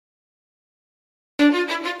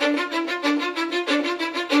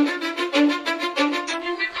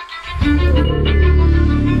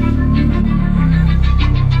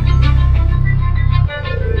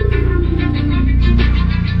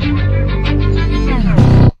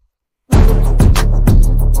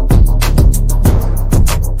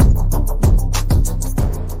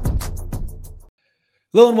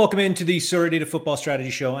Hello and welcome into the SorareData Football Strategy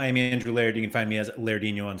Show. I am Andrew Laird. You can find me as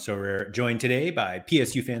Lairdino on Sorare. Joined today by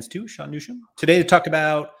PSU fans too, Sean Newsham. Today to talk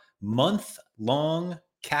about month-long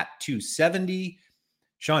Cat 270.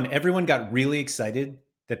 Sean, everyone got really excited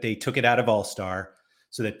that they took it out of All-Star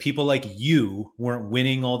so that people like you weren't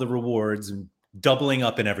winning all the rewards and doubling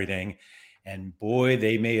up and everything. And boy,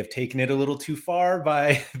 they may have taken it a little too far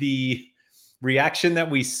by the reaction that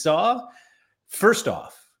we saw. First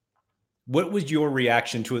off, what was your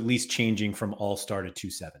reaction to at least changing from All-Star to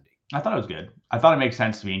 270? I thought it was good. I thought it makes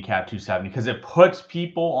sense to be in Cap 270 because it puts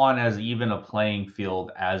people on as even a playing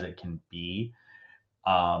field as it can be.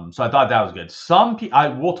 So I thought that was good. Some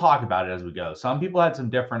people, we'll talk about it as we go. Some people had some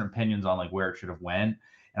different opinions on like where it should have went,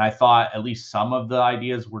 and I thought at least some of the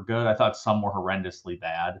ideas were good. I thought some were horrendously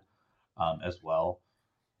bad as well.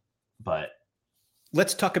 But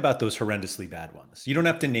let's talk about those horrendously bad ones. You don't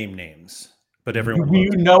have to name names, but everyone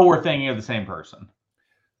we're thinking of the same person.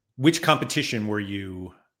 Which competition were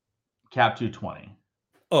you? Cap 220.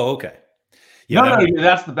 Oh, okay. Yeah,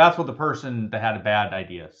 that's what the person that had a bad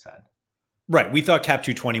idea said. Right. We thought Cap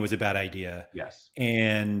 220 was a bad idea. Yes.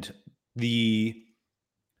 And the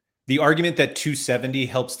argument that 270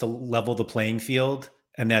 helps to level the playing field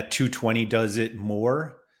and that 220 does it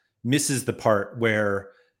more misses the part where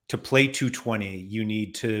to play 220, you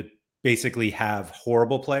need to basically have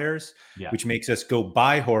horrible players, which makes us go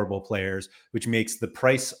buy horrible players, which makes the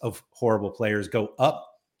price of horrible players go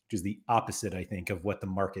up, which is the opposite, I think, of what the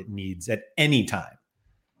market needs at any time.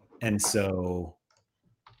 And so,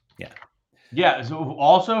 yeah. Yeah. So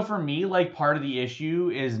also for me, like part of the issue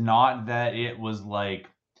is not that it was like,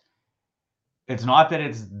 it's not that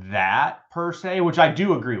it's that per se, which I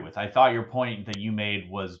do agree with. I thought your point that you made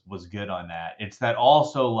was good on that. It's that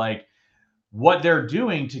also like what they're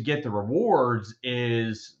doing to get the rewards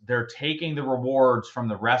is they're taking the rewards from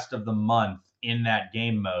the rest of the month in that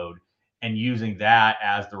game mode and using that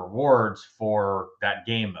as the rewards for that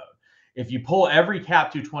game mode. If you pull every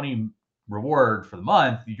Cap 220 reward for the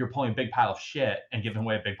month, you're pulling a big pile of shit and giving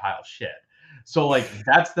away a big pile of shit. So like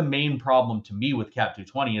that's the main problem to me with Cap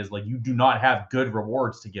 220 is like you do not have good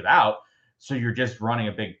rewards to give out. So you're just running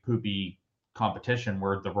a big poopy competition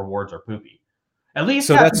where the rewards are poopy. At least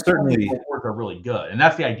so that's certainly rewards are really good, and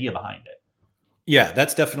that's the idea behind it. Yeah,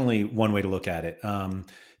 that's definitely one way to look at it.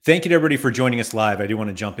 Thank you to everybody for joining us live. I do want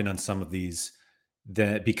to jump in on some of these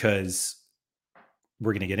because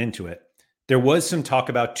we're going to get into it. There was some talk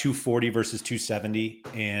about 240 versus 270,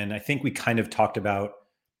 and I think we kind of talked about,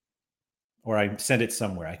 or I sent it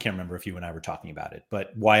somewhere. I can't remember if you and I were talking about it, but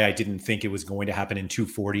why I didn't think it was going to happen in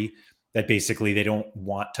 240, that basically they don't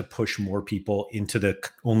want to push more people into the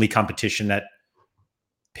only competition that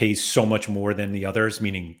pays so much more than the others,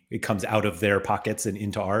 meaning it comes out of their pockets and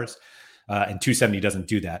into ours. And 270 doesn't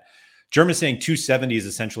do that. Germ is saying 270 is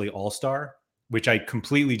essentially all-star, which I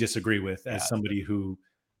completely disagree with as somebody who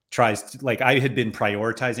tries to, like, I had been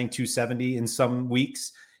prioritizing 270 in some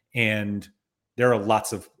weeks, and there are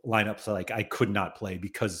lots of lineups like I could not play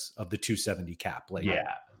because of the 270 cap.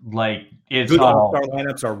 Like, it's good all-star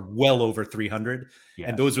lineups are well over 300,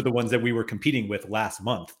 and those are the ones that we were competing with last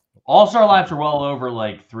month. All-star lineups are well over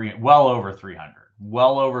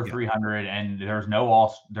 300, and there's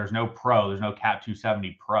no pro, there's no Cap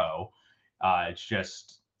 270 pro. It's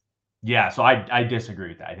just, so I disagree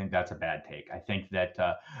with that. I think that's a bad take. I think that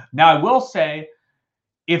now I will say,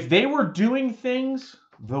 if they were doing things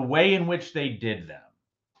the way in which they did them,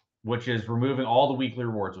 which is removing all the weekly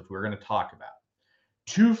rewards, which we're going to talk about,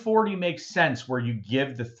 240 makes sense where you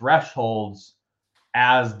give the thresholds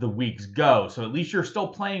as the weeks go. So at least you're still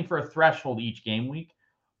playing for a threshold each game week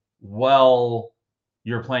while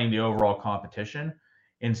you're playing the overall competition,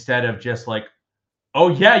 instead of just like, oh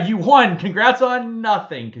yeah, you won, congrats on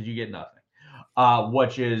nothing, because you get nothing,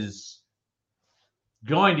 which is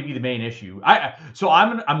going to be the main issue.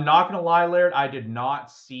 I'm not going to lie, Laird, I did not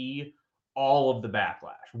see all of the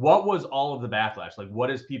backlash. What was all of the backlash? Like, what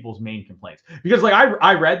is people's main complaints? Because like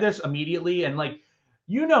I read this immediately, and like,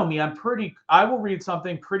 you know me, I will read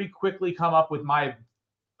something pretty quickly, come up with my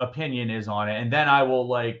opinion is on it, and then I will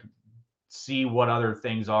like see what other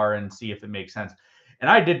things are and see if it makes sense. And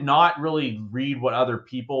I did not really read what other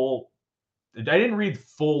people, I didn't read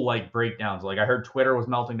full like breakdowns. Like I heard Twitter was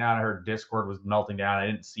melting down, I heard Discord was melting down. I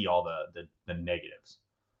didn't see all the negatives.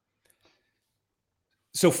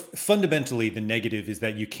 So fundamentally, the negative is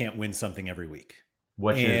that you can't win something every week.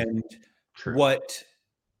 Which is true. What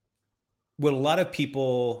a lot of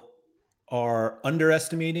people are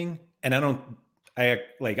underestimating, and I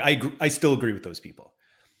still agree with those people.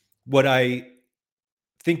 What I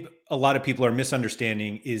think a lot of people are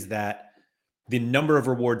misunderstanding is that the number of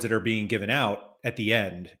rewards that are being given out at the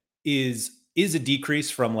end is a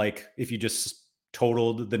decrease from like if you just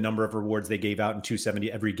totaled the number of rewards they gave out in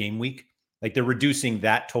 270 every game week. Like they're reducing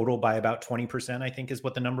that total by about 20%, I think is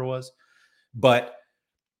what the number was. But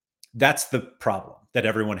that's the problem that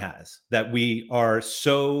everyone has, that we are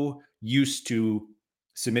so used to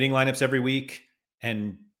submitting lineups every week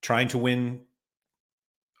and trying to win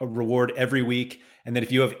a reward every week. And then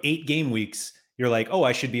if you have 8 game weeks, you're like, oh,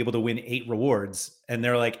 I should be able to win 8 rewards. And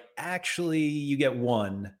they're like, actually, you get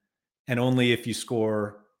 1, and only if you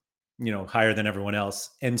score, higher than everyone else.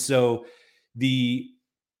 And so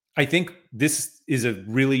I think this is a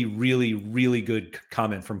really, really, really good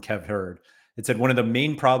comment from Kev Hurd. It said one of the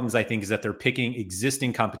main problems, I think, is that they're picking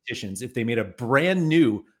existing competitions. If they made a brand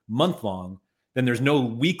new month long, then there's no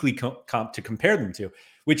weekly comp to compare them to,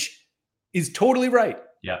 which is totally right.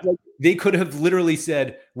 Yeah. Like, they could have literally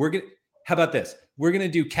said, how about this? We're going to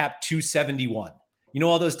do cap 271. You know,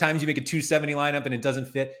 all those times you make a 270 lineup and it doesn't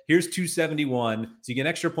fit. Here's 271. So you get an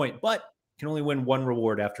extra point, but you can only win 1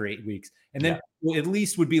 reward after 8 weeks. And then at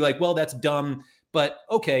least would be like, well, that's dumb, but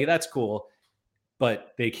okay, that's cool.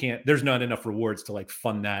 But they can't, there's not enough rewards to like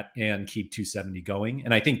fund that and keep 270 going.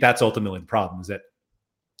 And I think that's ultimately the problem, is that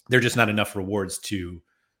there's just not enough rewards to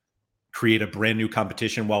create a brand new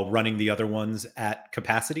competition while running the other ones at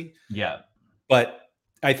capacity. Yeah. But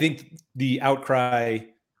I think the outcry,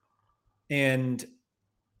 and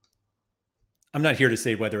I'm not here to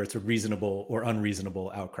say whether it's a reasonable or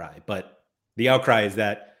unreasonable outcry, but the outcry is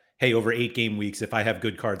that, hey, over 8 game weeks, if I have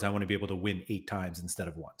good cards, I want to be able to win 8 times instead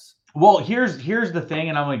of once. Well, here's the thing,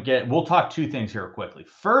 and we'll talk 2 things here quickly.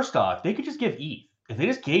 First off, they could just give ETH. If they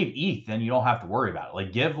just gave ETH, then you don't have to worry about it.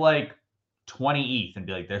 Like, give like 20 ETH and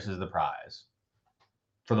be like, this is the prize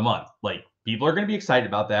for the month. Like, people are going to be excited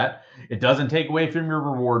about that. It doesn't take away from your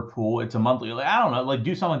reward pool. It's a monthly, like, I don't know, like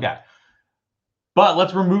do something like that. But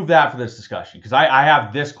let's remove that for this discussion, because I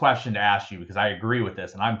have this question to ask you, because I agree with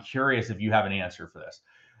this, and I'm curious if you have an answer for this.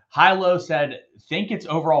 Hilo said, think it's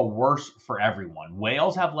overall worse for everyone.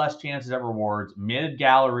 Whales have less chances at rewards. Mid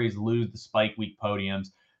galleries lose the spike week podiums.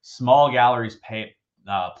 Small galleries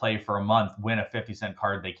play for a month, win a 50-cent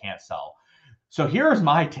card they can't sell. So here's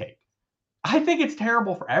my take. I think it's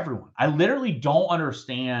terrible for everyone. I literally don't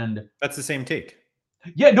understand. That's the same take.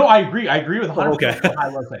 Yeah, no, I agree. I agree with 100% okay. what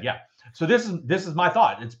Hilo said. Yeah. So this is my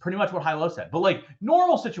thought. It's pretty much what Hilo said. But like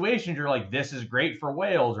normal situations, you're like, this is great for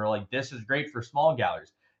whales, or like this is great for small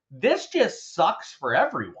galleries. This just sucks for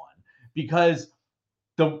everyone, because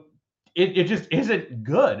it just isn't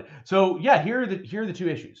good. So yeah, here are the 2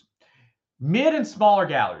 issues. Mid and smaller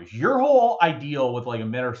galleries. Your whole ideal with like a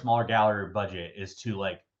mid or smaller gallery budget is to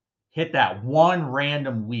like hit that one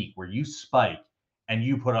random week where you spike and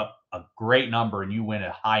you put up a great number and you win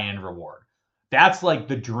a high-end reward. That's like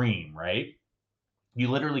the dream, right? You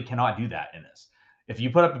literally cannot do that in this. If you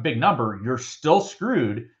put up a big number, you're still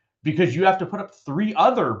screwed, because you have to put up 3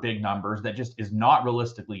 other big numbers that just is not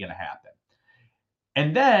realistically going to happen.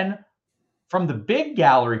 And then from the big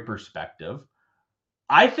gallery perspective,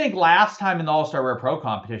 I think last time in the All-Star Rare Pro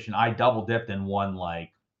competition, I double dipped and won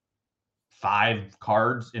like 5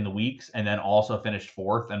 cards in the weeks, and then also finished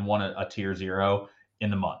 4th and won a tier 0 in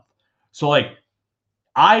the month. So like,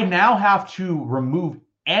 I now have to remove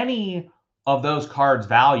any of those cards'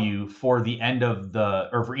 value for the end of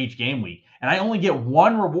for each game week. And I only get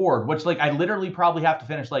 1 reward, which like I literally probably have to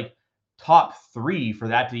finish like top 3 for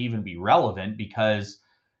that to even be relevant, because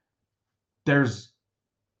a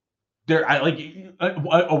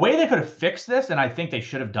way they could have fixed this, and I think they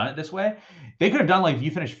should have done it this way. They could have done like, if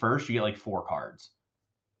you finish first, you get like 4 cards.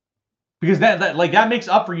 Because that makes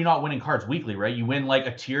up for you not winning cards weekly, right? You win like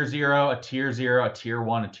a tier 0, a tier 0, a tier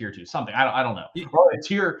 1, a tier 2, something. I don't know. Or a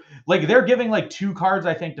tier, like they're giving like 2 cards,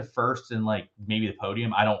 I think, to first and like maybe the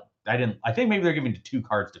podium. I think maybe they're giving 2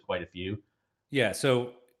 cards to quite a few. Yeah.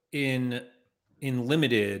 So in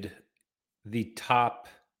limited, the top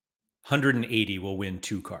 180 will win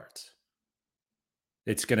 2 cards.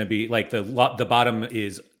 It's going to be like the bottom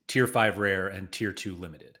is tier 5 rare and tier 2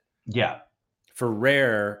 limited. Yeah. For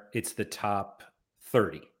rare, it's the top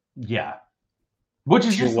 30. Yeah. Which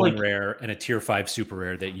is tier just 1 like rare and a tier 5 super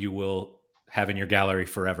rare that you will have in your gallery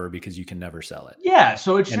forever because you can never sell it. Yeah.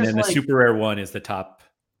 So it's and just then the super rare one is the top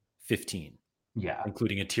 15. Yeah.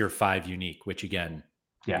 Including a tier 5 unique, which again,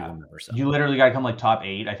 yeah, you will never sell. You literally got to come like top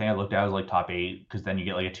 8. I think I looked at it was like top 8, because then you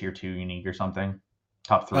get like a tier 2 unique or something.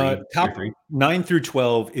 Top 3. Top 3. 9 through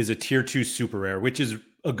 12 is a tier 2 super rare, which is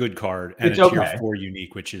a good card, and it's a tier 4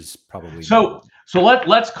 unique, which is probably so. So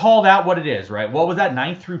let's call that what it is, right? What was that,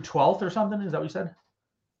 9th through 12th or something? Is that what you said?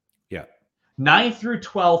 Yeah. 9th through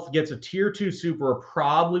 12th gets a tier 2 super,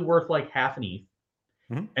 probably worth like half an ETH.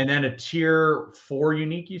 and then a tier 4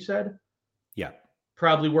 unique, you said? Yeah.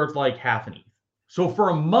 Probably worth like half an ETH. So for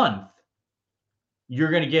a month,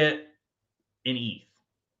 you're going to get an ETH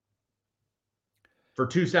for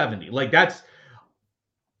 270. Like that's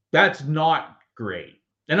not great.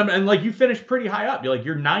 And like you finished pretty high up.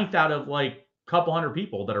 You're ninth out of like a couple hundred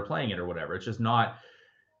people that are playing it or whatever. It's just not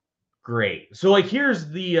great. So like here's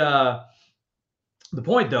the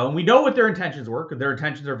point though, and we know what their intentions were because their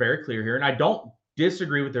intentions are very clear here. And I don't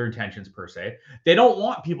disagree with their intentions per se. They don't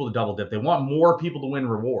want people to double dip. They want more people to win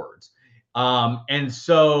rewards. And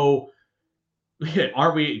so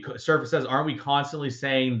aren't we, Surface says, aren't we constantly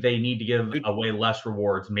saying they need to give away less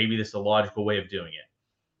rewards? Maybe this is a logical way of doing it.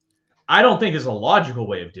 I don't think it's a logical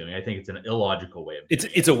way of doing it. I think it's an illogical way of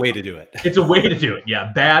doing it. It's a way to do it. It's a way to do it.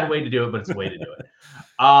 Yeah. Bad way to do it, but it's a way to do it.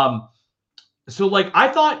 So like, I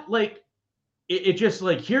thought like, it just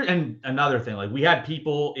like here, and another thing, like we had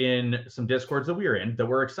people in some discords that we were in that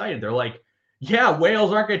were excited. They're like, yeah,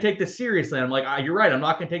 whales aren't going to take this seriously. And I'm like, you're right. I'm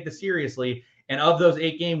not going to take this seriously. And of those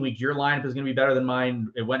 8 game weeks, your lineup is going to be better than mine.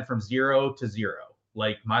 It went from 0 to 0.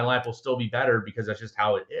 Like my lineup will still be better because that's just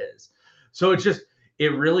how it is. So it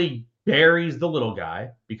really buries the little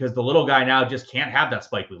guy because the little guy now just can't have that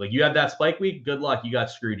spike week. Like you have that spike week, good luck. You got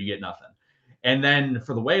screwed. You get nothing. And then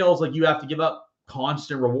for the whales, like you have to give up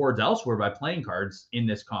constant rewards elsewhere by playing cards in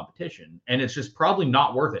this competition. And it's just probably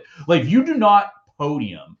not worth it. Like if you do not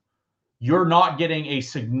podium, you're not getting a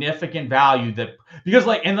significant value because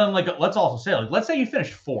like, and then like, let's also say, like, let's say you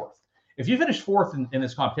finished 4th. If you finished 4th in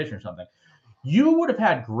this competition or something, you would have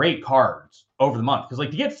had great cards over the month. Because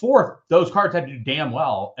like to get 4th, those cards had to do damn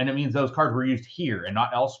well. And it means those cards were used here and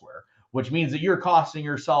not elsewhere, which means that you're costing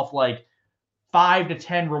yourself like 5 to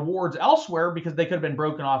 10 rewards elsewhere because they could have been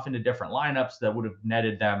broken off into different lineups that would have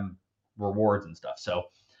netted them rewards and stuff. So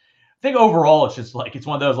I think overall, it's just like, it's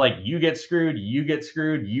one of those, like you get screwed, you get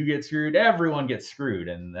screwed, you get screwed, everyone gets screwed.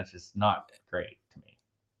 And that's just not great to me.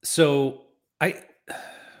 So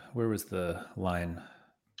where was the line?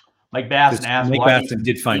 Mike Basson asked, Mike Basson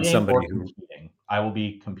did find somebody who I will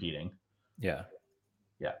be competing. Yeah.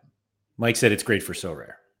 Yeah. Mike said it's great for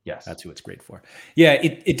Sorare. Yes. That's who it's great for. Yeah.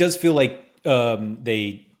 It does feel like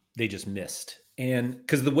they just missed. And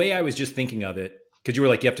because the way I was just thinking of it, because you were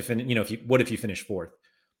like, you have to finish, what if you finish 4th?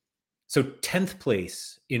 So 10th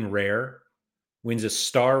place in rare wins a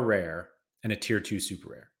star rare and a tier 2 super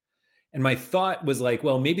rare. And my thought was like,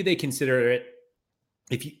 well, maybe they consider it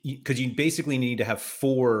because you basically need to have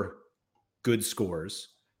 4 good scores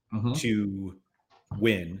to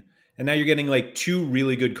win. And now you're getting like 2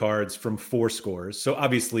 really good cards from 4 scores. So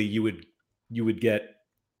obviously you would get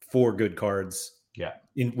 4 good cards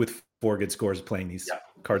with 4 good scores playing these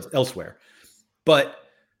cards elsewhere. But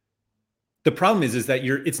the problem is that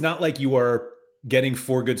it's not like you are getting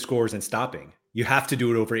 4 good scores and stopping. You have to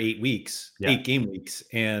do it over 8 weeks, 8 game weeks.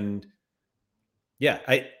 And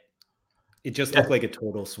it just looked like a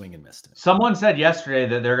total swing and miss. Someone said yesterday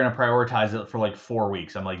that they're going to prioritize it for like 4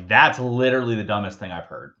 weeks. I'm like, that's literally the dumbest thing I've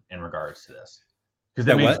heard in regards to this. Because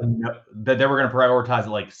that they were going to prioritize it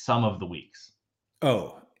like some of the weeks.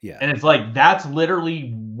 Oh, yeah. And it's like, that's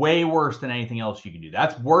literally way worse than anything else you can do.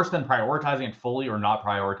 That's worse than prioritizing it fully or not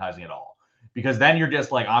prioritizing at all. Because then you're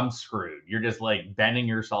just like, I'm screwed. You're just like bending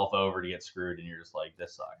yourself over to get screwed. And you're just like,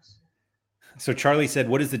 this sucks. So Charlie said,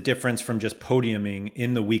 what is the difference from just podiuming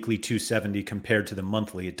in the weekly 270 compared to the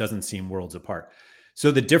monthly? It doesn't seem worlds apart.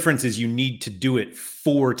 So the difference is you need to do it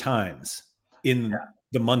 4 times in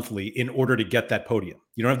the monthly in order to get that podium.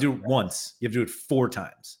 You don't have to do it once. You have to do it 4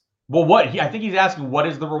 times. Well, I think he's asking, what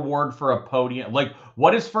is the reward for a podium? Like,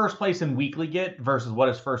 what does first place in weekly get versus what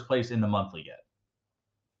does first place in the monthly get?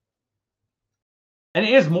 And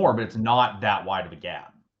it is more, but it's not that wide of a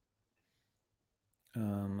gap.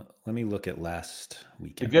 Let me look at last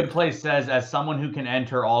weekend. The good place says, as someone who can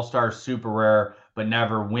enter All-Star Super Rare but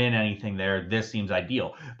never win anything there, this seems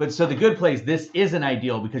ideal. But so the good place, this isn't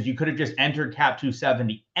ideal because you could have just entered Cap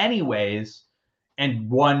 270 anyways and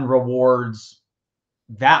won rewards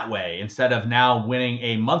that way instead of now winning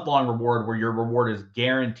a month-long reward where your reward is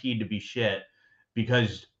guaranteed to be shit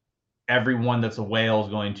because everyone that's a whale is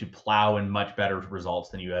going to plow in much better results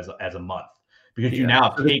than you as a month. Because you now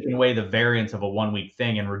have taken away the variance of a 1 week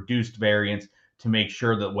thing and reduced variance to make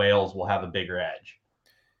sure that whales will have a bigger edge.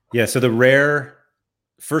 Yeah. So the rare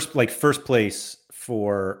first place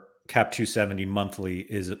for Cap 270 monthly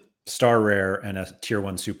is a star rare and a tier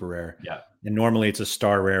 1 super rare. Yeah. And normally it's a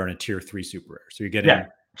star rare and a tier 3 super rare. So you're getting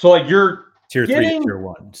So like you're tier 3 to tier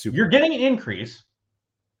 1 super you're rare. Getting an increase,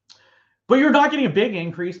 but you're not getting a big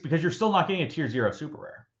increase because you're still not getting a tier 0 super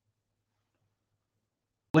rare.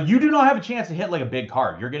 Like, you do not have a chance to hit like a big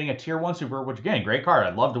card. You're getting a tier 1 super, which again, great card.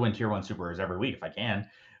 I'd love to win tier 1 supers every week if I can.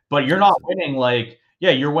 But you're not Yes. winning like,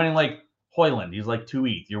 yeah, you're winning like Hoyland. He's like 2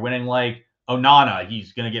 ETH. You're winning like Onana.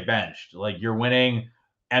 He's going to get benched. Like, you're winning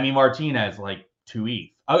Emi Martinez like 2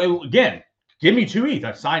 ETH. Again, give me 2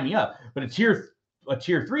 ETH. Sign me up. But a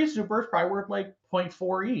tier 3 super is probably worth like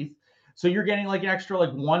 0.4 ETH. So you're getting like an extra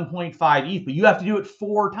like 1.5 ETH, but you have to do it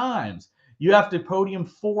 4 times. You have to podium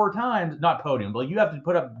 4 times, not podium, but you have to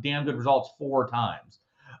put up damn good results 4 times.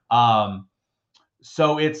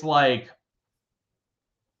 So it's like,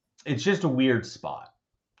 it's just a weird spot.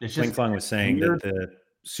 It's Fling just Fong was saying weird. that the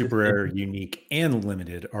super rare, unique, and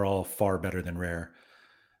limited are all far better than rare.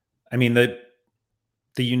 I mean, the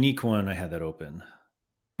unique one, I had that open.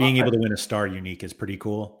 Being able to win a star unique is pretty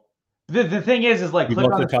cool. The thing is like, We've click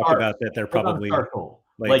on also the talked star. about that they're Click on the star probably tool.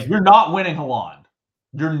 Like, like you're not winning Haaland.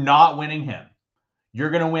 You're not winning him. You're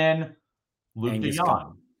gonna win Luke de Angus Jong,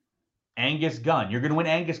 Gunn. Angus Gunn. You're gonna win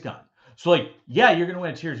Angus Gunn. So like, yeah, you're gonna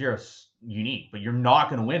win a tier 0 unique, but you're not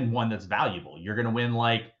gonna win one that's valuable. You're gonna win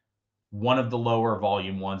like one of the lower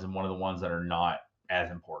volume ones and one of the ones that are not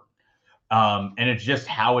as important. And it's just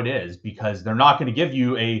how it is, because they're not going to give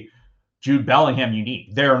you a Jude Bellingham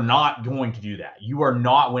unique. They're not going to do that. You are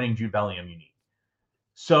not winning Jude Bellingham unique.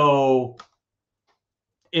 So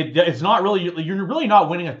it's not really, you're really not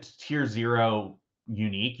winning a tier 0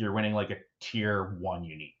 unique. You're winning like a tier 1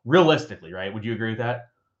 unique, realistically, right? Would you agree with that?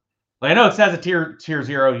 Like, I know it says a tier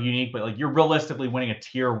 0 unique, but like, you're realistically winning a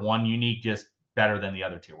tier 1 unique just better than the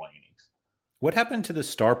other tier 1 uniques. What happened to the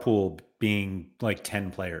star pool being like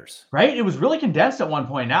 10 players? Right? It was really condensed at one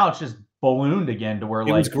point. Now it's just ballooned again to where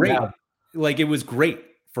It was like you great. have, Like it was great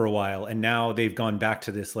for a while, and now they've gone back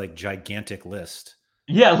to this like gigantic list.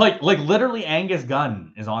 yeah, like literally Angus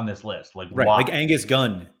Gunn is on this list. Like, Right. why? Like Angus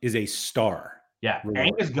Gunn is a star Yeah, reward.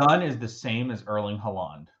 Angus Gunn is the same as Erling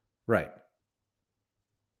Haaland. Right.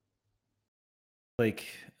 Like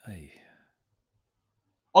I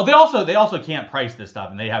Oh, they also can't price this stuff,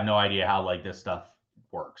 and they have no idea how like this stuff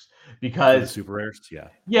works, for the because super rares, yeah.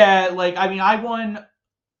 yeah, like, I mean, I won,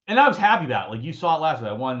 and I was happy about it. Like, you saw it last week.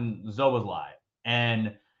 I won Zoboslai,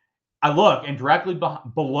 and I look, and directly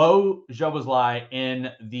below Zoboslai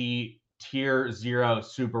in the tier 0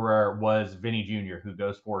 super rare was Vinny Jr., who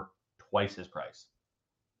goes for twice his price.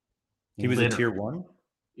 He was a Literally. tier 1?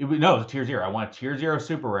 It was a tier 0. I won a tier 0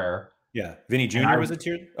 super rare. Yeah. Vinny And Jr. was a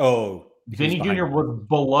tier? Oh, he was Vinny behind Jr. him. was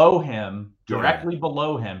below him, Yeah. directly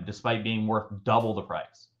below him, despite being worth double the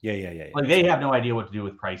price. Yeah. Like, they have no idea what to do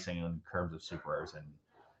with pricing in terms of super rares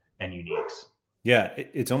and uniques. Yeah,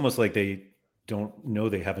 it's almost like they don't know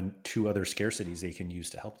they have 2 other scarcities they can use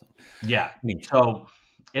to help them. Yeah. I mean, So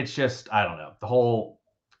it's just, I don't know. The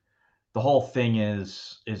whole thing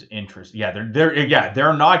is interesting. Yeah,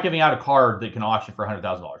 they're not giving out a card that can auction for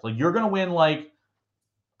 $100,000. Like, you're gonna win like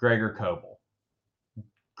Gregor Kobel.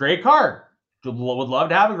 Great card. Would love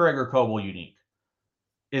to have a Gregor Kobel unique.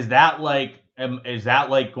 Is that like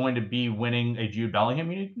going to be winning a Jude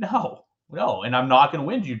Bellingham unique? No. And I'm not going to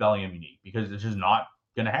win Jude Bellingham unique, because it's just not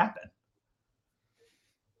going to happen.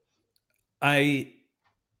 I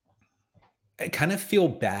kind of feel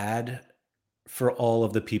bad for all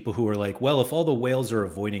of the people who are like, well, if all the whales are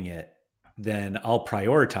avoiding it, then I'll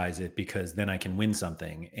prioritize it because then I can win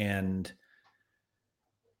something. And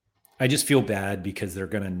I just feel bad because they're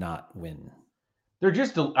going to not win. They're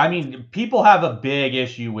just, I mean, people have a big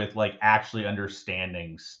issue with like actually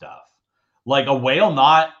understanding stuff. Like, a whale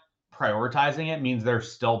not prioritizing it means they're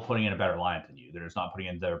still putting in a better lineup than you. They're just not putting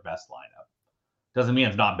in their best lineup. Doesn't mean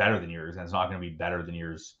it's not better than yours, and it's not going to be better than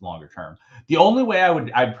yours longer term. The only way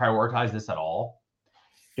I'd prioritize this at all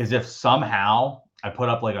is if somehow I put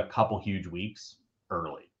up like a couple huge weeks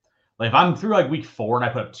early. Like, if I'm through like week 4 and I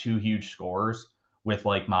put up 2 huge scores with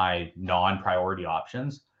like my non-priority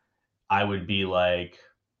options, I would be like,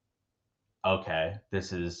 okay,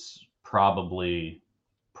 this is probably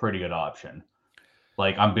pretty good option.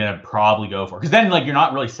 Like, I'm gonna probably go for it, because then like you're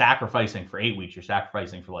not really sacrificing for 8 weeks, you're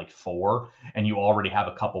sacrificing for like 4, and you already have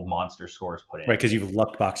a couple monster scores put in. Right, because you've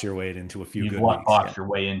luck boxed your way into a few You've good luck weeks. boxed your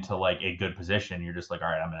way into like a good position. You're just like, all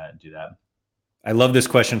right, I'm gonna do that. I love this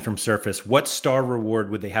question from Surface. What star reward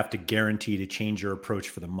would they have to guarantee to change your approach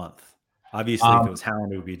for the month? Obviously, if it was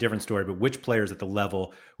Hound, it would be a different story. But which players at the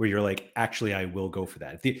level where you're like, actually, I will go for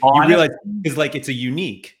that? You realize is like it's a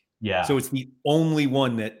unique, yeah. So it's the only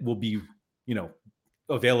one that will be,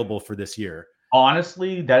 available for this year.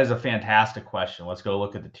 Honestly, that is a fantastic question. Let's go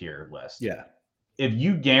look at the tier list. Yeah. If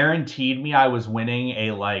you guaranteed me I was winning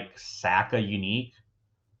a like Saka unique,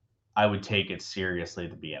 I would take it seriously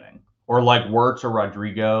at the beginning. Or like Wirtz or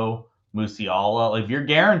Rodrigo Musiala. Like, if you're There's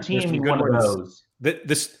guaranteeing some me good one of ones.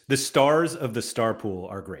 those, The stars of the star pool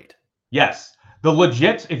are great. yes, the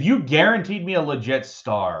legit. If you guaranteed me a legit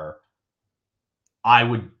star, I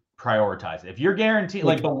would prioritize it. If you're guaranteed,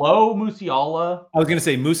 like, Like, below Musiala, I was going to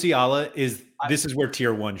say Musiala this is where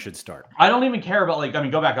tier 1 should start. I don't even care about, like, I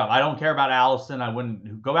mean, go back up. I don't care about Allison. I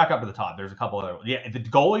wouldn't go back up to the top. There's a couple other, yeah, the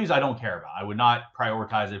goalies I don't care about. I would not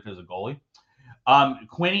prioritize it if it was a goalie.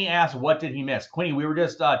 Quinny asked, what did he miss? Quinny, we were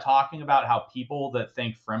just talking about how people that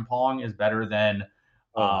think Frimpong is better than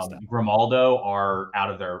Grimaldo are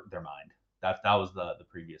out of their mind. That was the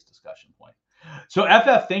previous discussion point. So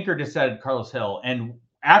FF Thinker just said Carlos Hill. And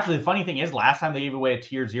actually, the funny thing is, last time they gave away a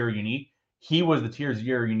tier 0 unique, he was the tier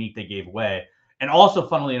 0 unique they gave away. And also,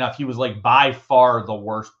 funnily enough, he was like by far the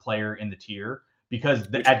worst player in the tier, because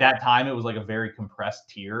at that time it was like a very compressed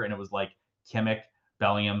tier, and it was like Kimmich,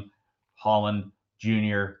 Bellingham, Holland,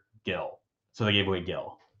 Junior, Gill. So they gave away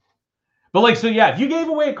Gill. But, like, so yeah, if you gave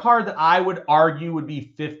away a card that I would argue would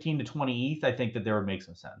be 15 to 20 ETH, I think that there would make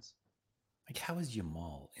some sense. Like, how is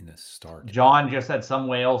Jamal in a star? John just said some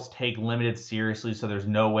whales take limited seriously, so there's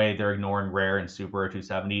no way they're ignoring rare and super rare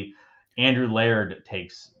 270. Andrew Laird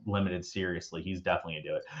takes limited seriously. He's definitely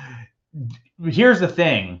gonna do it. Here's the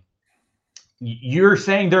thing. You're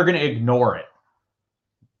saying they're going to ignore it.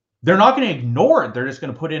 They're not going to ignore it. They're just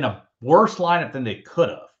going to put in a worse lineup than they could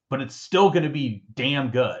have, but it's still going to be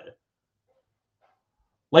damn good.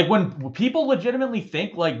 Like, when people legitimately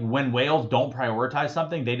think, like, when whales don't prioritize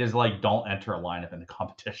something, they just, like, don't enter a lineup in the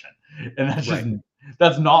competition. And that's just,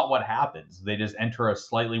 that's not what happens. They just enter a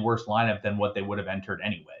slightly worse lineup than what they would have entered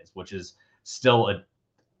anyways, which is still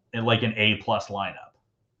like an A+ lineup.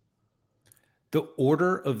 The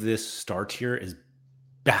order of this star tier is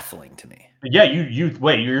baffling to me. Yeah,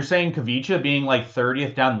 wait, you're saying Kavicha being like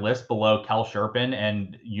 30th down the list below Kel Sherpin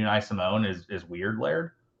and Unai Simone is weird,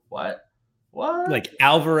 Laird? What? Like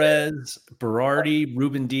Alvarez, Berardi,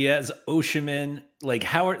 Ruben Diaz, Oshiman, like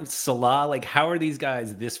Salah, like how are these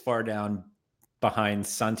guys this far down behind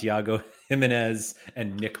Santiago Jimenez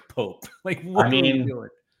and Nick Pope? Like, what are we doing?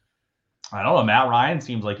 I don't know. Matt Ryan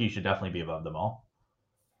seems like he should definitely be above them all.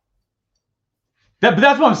 But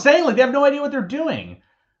that's what I'm saying. Like, they have no idea what they're doing.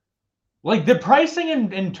 Like, the pricing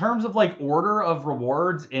in terms of, like, order of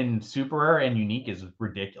rewards in super rare and unique is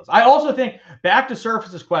ridiculous. I also think, back to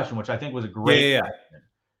Surface's question, which I think was a great question.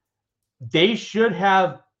 They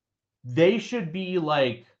should be,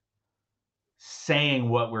 like, saying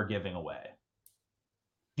what we're giving away.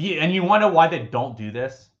 And you want to know why they don't do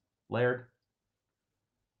this, Laird?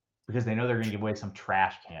 Because they know they're going to give away some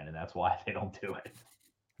trash can, and that's why they don't do it.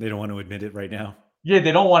 They don't want to admit it right now. Yeah,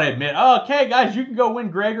 they don't want to admit, oh, okay, guys, you can go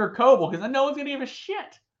win Gregor Kobel, because no one's going to give a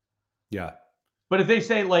shit. Yeah. But if they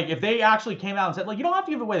say, like, if they actually came out and said, like, you don't have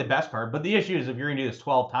to give away the best card, but the issue is if you're going to do this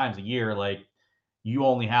 12 times a year, like, you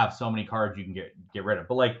only have so many cards you can get rid of.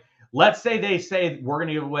 But, like, let's say they say we're going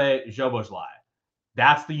to give away Zhobozlai.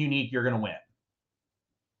 That's the unique you're going to win.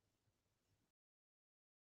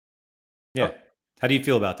 Yeah. How do you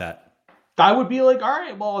feel about that? I would be like, all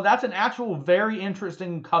right, well, that's an actual very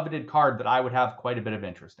interesting coveted card that I would have quite a bit of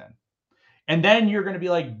interest in. And then you're going to be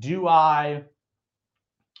like, do I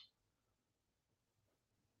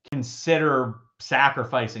consider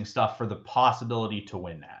sacrificing stuff for the possibility to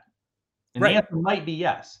win that? And the answer might be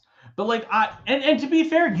yes. But, like, and to be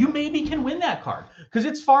fair, you maybe can win that card because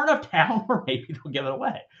it's far enough down where maybe they'll give it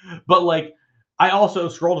away. But, like, I also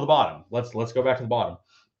scroll to the bottom. Let's go back to the bottom.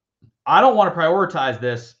 I don't want to prioritize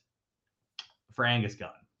this for Angus Gunn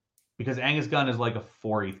because Angus Gunn is like a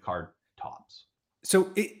 4th card tops.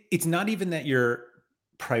 So it's not even that you're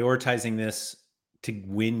prioritizing this to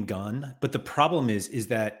win Gunn, but the problem is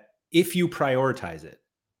that if you prioritize it,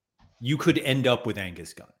 you could end up with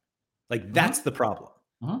Angus Gunn. Like, that's the problem.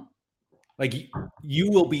 Like, you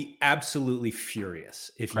will be absolutely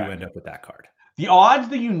furious if you end up with that card. The odds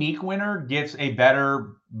the unique winner gets a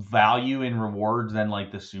better value in rewards than, like,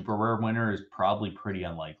 the super rare winner is probably pretty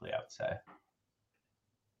unlikely, I would say.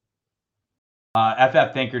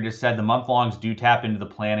 FF Thinker just said the month-longs do tap into the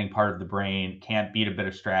planning part of the brain. Can't beat a bit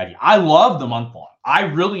of strategy. I love the month-long. I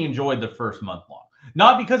really enjoyed the first month-long.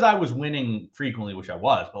 Not because I was winning frequently, which I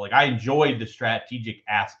was, but, like, I enjoyed the strategic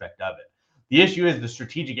aspect of it. The issue is the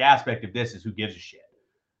strategic aspect of this is who gives a shit.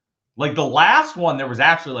 Like, the last one, there was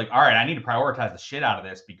actually like, all right, I need to prioritize the shit out of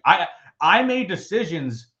this. I made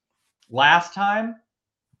decisions last time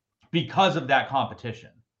because of that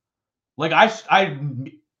competition. Like,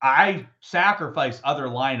 I sacrificed other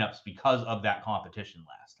lineups because of that competition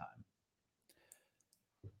last time.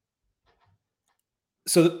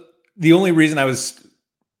 So the only reason I was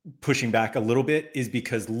pushing back a little bit is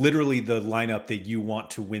because literally the lineup that you want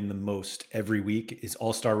to win the most every week is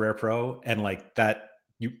All-Star Rare Pro, and like that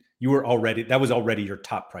you were already, that was already your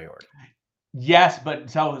top priority. Yes,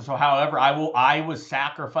 but however, I was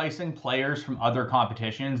sacrificing players from other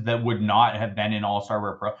competitions that would not have been in All-Star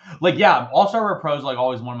Rare Pro. Like, yeah, All-Star Rare Pro is like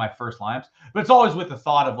always one of my first lineups, but it's always with the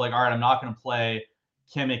thought of like, all right, I'm not going to play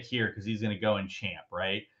Kimmich here because he's going to go in champ,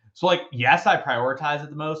 right? So like, yes, I prioritize it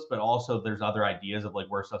the most, but also there's other ideas of like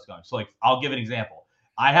where stuff's going. So like, I'll give an example.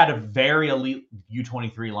 I had a very elite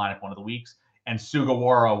U23 lineup one of the weeks, and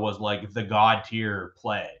Sugawara was like the god tier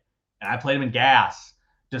play, and I played him in gas,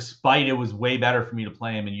 despite it was way better for me to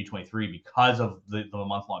play him in U23 because of the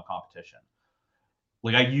month-long competition.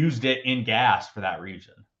 Like, I used it in gas for that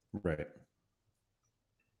reason. Right.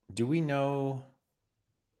 Do we know?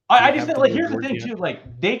 I just think, like, here's the thing too,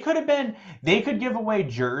 like, they could give away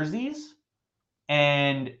jerseys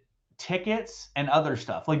and tickets and other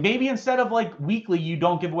stuff. Like, maybe instead of like weekly, you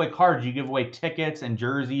don't give away cards, you give away tickets and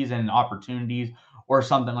jerseys and opportunities or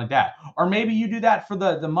something like that. Or maybe you do that for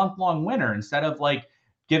the month-long winner. Instead of like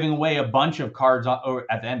giving away a bunch of cards or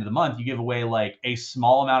at the end of the month, you give away like a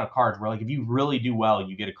small amount of cards where like if you really do well,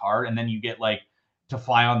 you get a card, and then you get like to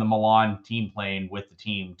fly on the Milan team plane with the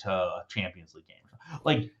team to a Champions League game.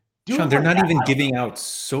 Like, Sean, they're not even giving out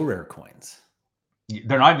Sorare coins.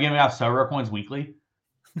 They're not giving out Sorare coins weekly?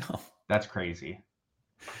 No. That's crazy.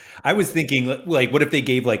 I was thinking, like, what if they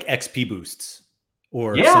gave like XP boosts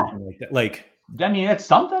or something like that? Like, I mean, it's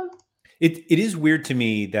something. It is weird to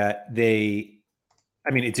me that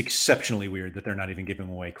I mean, it's exceptionally weird that they're not even giving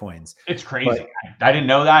away coins. It's crazy. I didn't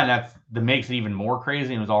know that, and that makes it even more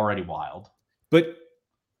crazy, and it was already wild. But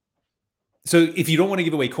so if you don't want to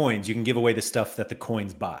give away coins, you can give away the stuff that the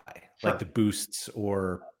coins buy, like the boosts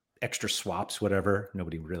or extra swaps, whatever.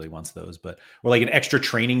 Nobody really wants those, or like an extra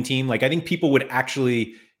training team. Like, I think people would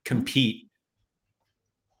actually compete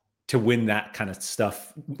to win that kind of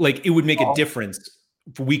stuff. Like, it would make a difference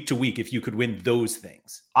week to week if you could win those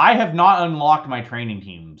things. I have not unlocked my training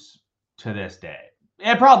teams to this day.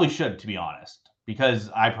 It probably should, to be honest, because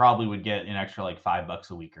I probably would get an extra like $5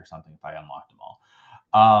 a week or something if I unlocked them all,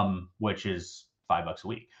 which is $5 a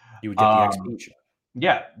week. You would get the XP.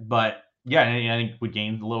 Yeah, but yeah, I think we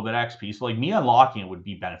gained a little bit of XP. So like me unlocking it would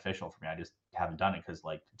be beneficial for me. I just haven't done it because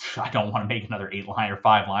like I don't want to make another 5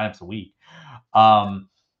 lineups a week.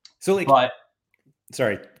 So like, but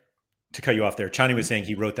sorry to cut you off there. Chani was saying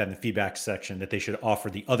he wrote that in the feedback section that they should offer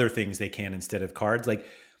the other things they can instead of cards. Like,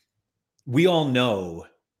 we all know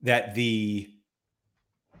that the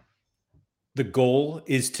goal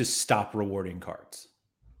is to stop rewarding cards.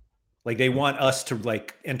 Like, they want us to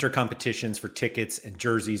like enter competitions for tickets and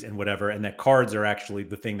jerseys and whatever, and that cards are actually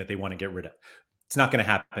the thing that they want to get rid of. It's not going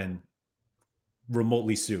to happen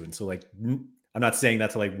remotely soon. So like, I'm not saying that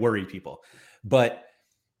to like worry people, but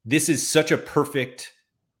this is such a perfect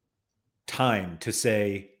time to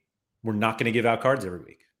say, we're not going to give out cards every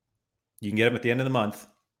week. You can get them at the end of the month,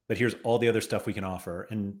 but here's all the other stuff we can offer,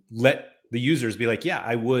 and let the users be like, yeah,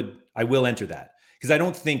 I will enter that. Because I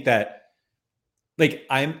don't think that, like,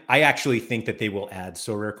 I actually think that they will add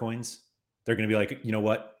Sorare coins. They're going to be like, you know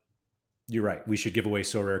what? You're right. We should give away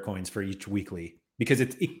Sorare coins for each weekly, because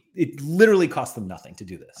it literally costs them nothing to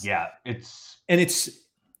do this. Yeah, it's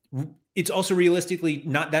also realistically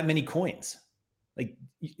not that many coins. Like,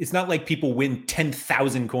 it's not like people win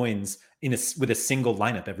 10,000 coins with a single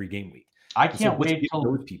lineup every game week. I can't wait till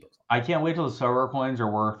the Sorare coins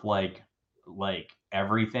are worth like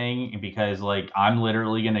everything, because like I'm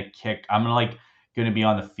literally gonna going to be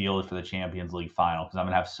on the field for the Champions League final, because I'm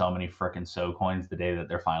gonna have so many freaking So coins the day that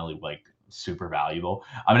they're finally like super valuable.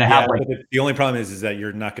 I'm gonna have like, the only problem is that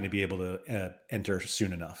you're not going to be able to enter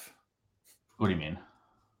soon enough. What do you mean?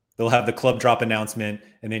 They'll have the club drop announcement,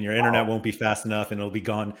 and then your internet won't be fast enough, and it'll be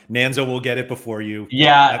gone. Nanzo will get it before you.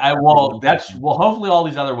 Yeah, hopefully all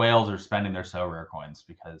these other whales are spending their Sorare coins,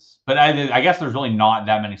 but I guess there's really not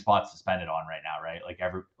that many spots to spend it on right now, right? Like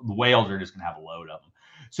the whales are just gonna have a load of them.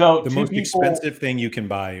 So the most expensive thing you can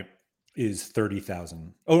buy is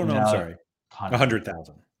 30,000. Oh no, I'm sorry,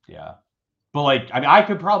 100,000. Yeah, but like, I mean, I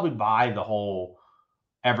could probably buy the whole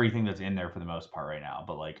everything that's in there for the most part right now.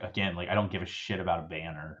 But like, again, like I don't give a shit about a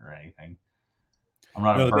banner or anything. I'm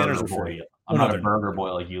not a burger boy. I'm not a burger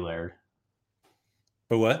boy like you, Laird.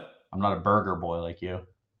 But what? I'm not a burger boy like you.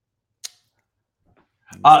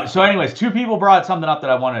 So anyways, two people brought something up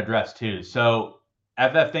that I want to address too. So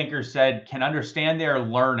FF Thinker said, can understand they're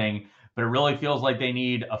learning, but it really feels like they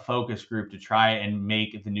need a focus group to try and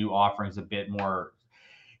make the new offerings a bit more.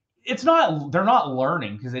 They're not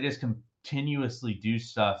learning, because they just continuously do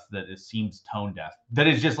stuff that it seems tone deaf, that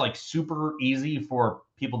is just like super easy for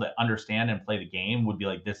people to understand and play the game, would be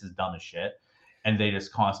like, this is dumb as shit, and they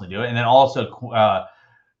just constantly do it. And then also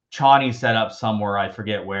Chani set up somewhere, I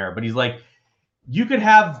forget where, but he's like, you could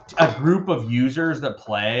have a group of users that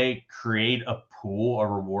play, create a pool, a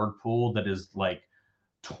reward pool that is like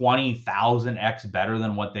 20,000x better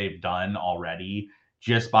than what they've done already,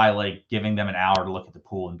 just by like giving them an hour to look at the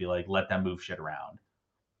pool and be like, let them move shit around.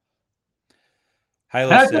 And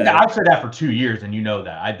I've said that for 2 years, and you know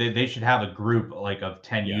that they should have a group like of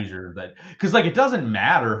 10 users, that, because like it doesn't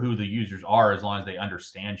matter who the users are as long as they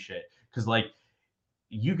understand shit. Because like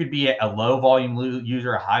you could be a low volume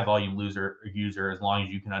user, a high volume user, as long as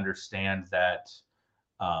you can understand that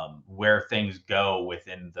where things go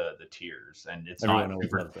within the tiers. And it's not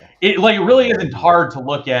super, it really isn't hard to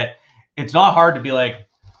look at. It's not hard to be like,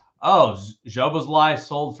 oh, Joba's Lie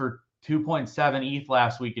sold for 2.7 ETH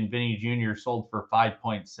last week, and Vinny Jr. sold for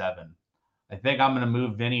 5.7. I think I'm going to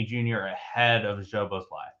move Vinny Jr. ahead of Joba's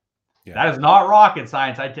Lie. Yeah. That is not rocket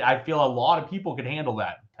science. I feel a lot of people could handle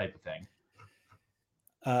that type of thing.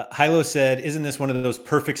 Hilo said, isn't this one of those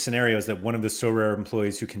perfect scenarios that one of the Sorare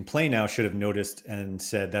employees who can play now should have noticed and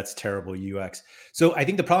said, that's terrible UX? So I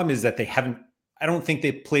think the problem is that I don't think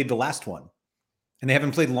they played the last one, and they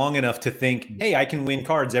haven't played long enough to think, hey, I can win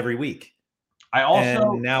cards every week.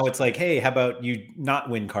 And now it's like, hey, how about you not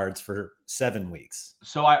win cards for 7 weeks?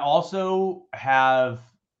 So I also have,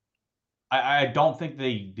 I don't think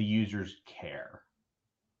the users care.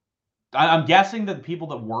 I'm guessing that the people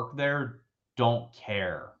that work there don't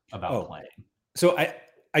care about playing. So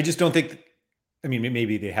I just don't think, I mean,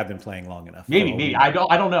 maybe they have been playing long enough. Maybe. I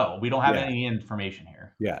don't know. We don't have any information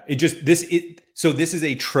here. Yeah. So this is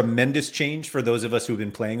a tremendous change for those of us who've been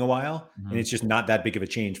playing a while. Mm-hmm. And it's just not that big of a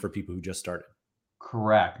change for people who just started.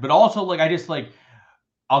 Correct. But also, like,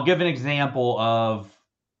 I'll give an example of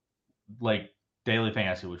like daily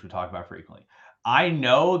fantasy, which we talk about frequently. I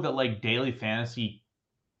know that like daily fantasy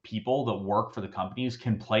people that work for the companies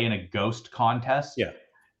can play in a ghost contest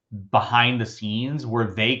behind the scenes, where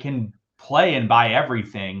they can play and buy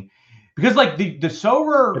everything, because like the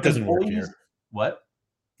Sorare it doesn't work here. What?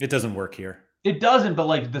 It doesn't work here. It doesn't, but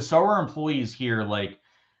like the Sorare employees here, like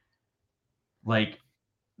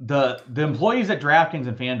the employees at DraftKings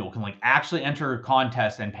and FanDuel can like actually enter a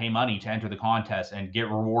contest and pay money to enter the contest and get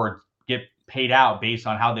rewards, get paid out based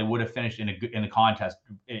on how they would have finished in the contest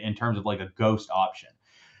in terms of like a ghost option.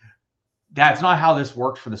 That's not how this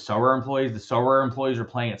works for the Sorare employees. The Sorare employees are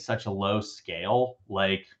playing at such a low scale.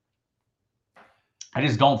 Like, I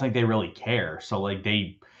just don't think they really care. So like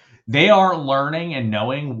they aren't learning and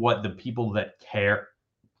knowing what the people that care,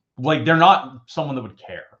 like they're not someone that would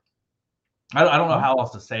care. I don't know how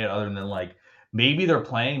else to say it other than like, maybe they're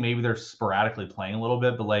playing, maybe they're sporadically playing a little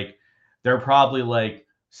bit, but like they're probably like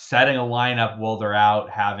setting a lineup while they're out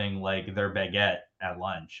having like their baguette at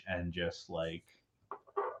lunch, and just like,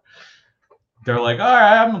 they're like, all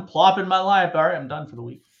right, I'm plopping my lineup. All right, I'm done for the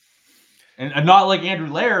week. And not like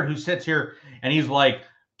Andrew Laird, who sits here and he's like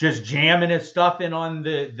just jamming his stuff in on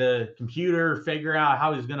the computer, figuring out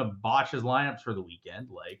how he's going to botch his lineups for the weekend.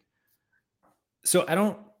 Like, so I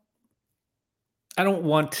don't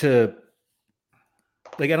want to,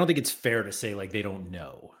 like, I don't think it's fair to say like they don't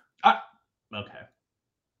know. Okay.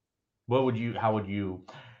 How would you?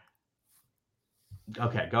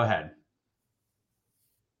 Okay, go ahead.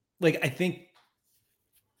 Like, I think,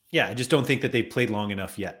 I just don't think that they played long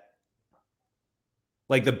enough yet.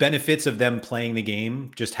 Like, the benefits of them playing the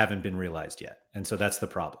game just haven't been realized yet. And so that's the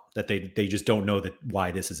problem, that they just don't know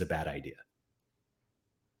why this is a bad idea.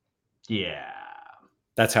 Yeah.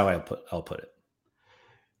 That's how I'll put it.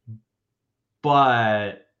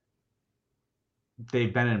 But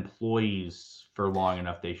they've been employees for long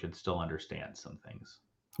enough, they should still understand some things.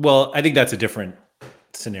 Well, I think that's a different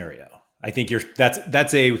scenario. I think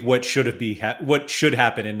that's a what should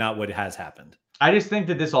happen and not what has happened. I just think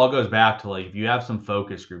that this all goes back to like, if you have some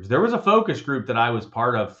focus groups. There was a focus group that I was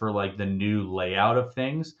part of for like the new layout of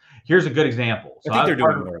things. Here's a good example. So I think they're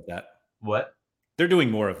doing more of that. What? They're doing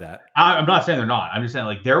more of that. I'm not saying they're not. I'm just saying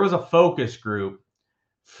like there was a focus group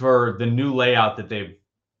for the new layout that they've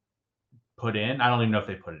put in. I don't even know if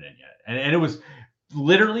they put it in yet. And it was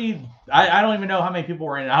literally, I don't even know how many people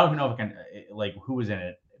were in it. I don't even know if I can, like, who was in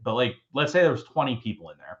it. But like, let's say there was 20 people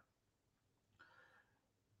in there.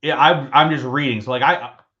 Yeah, I'm just reading. So like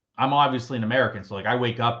I'm obviously an American. So like I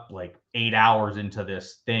wake up like 8 hours into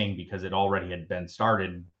this thing because it already had been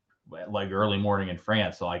started like early morning in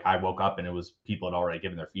France. So like I woke up and it was people had already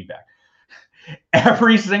given their feedback.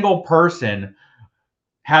 Every single person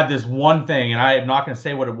had this one thing, and I am not going to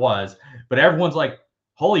say what it was, but everyone's like,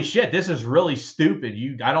 holy shit, this is really stupid.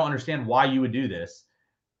 I don't understand why you would do this.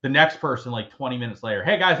 The next person, like 20 minutes later,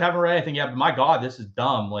 hey guys, haven't read anything yet, but my God, this is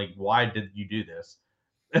dumb. Like, why did you do this?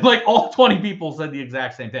 And like all 20 people said the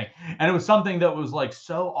exact same thing. And it was something that was like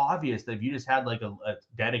so obvious that if you just had like a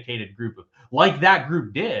dedicated group of, like that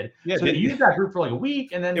group did. Yeah, So they used that group for like a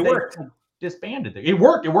week and then it they worked. disbanded it. It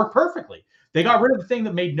worked. It worked perfectly. They got rid of the thing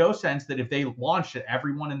that made no sense, that if they launched it,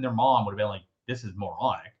 everyone and their mom would have been like, this is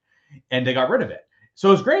moronic. And they got rid of it. So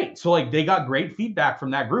it was great. So like they got great feedback from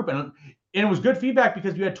that group. And it was good feedback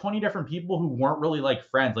because you had 20 different people who weren't really like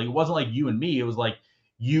friends. Like it wasn't like you and me. It was like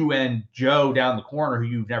you and Joe down the corner who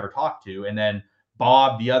you've never talked to, and then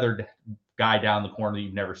Bob, the other guy down the corner that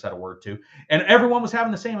you've never said a word to. And everyone was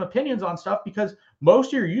having the same opinions on stuff because most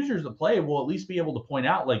of your users that play will at least be able to point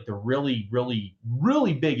out like the really, really,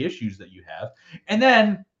 really big issues that you have. And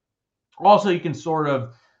then also you can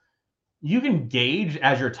gauge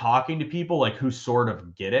as you're talking to people like who sort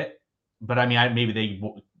of get it. But I mean, maybe they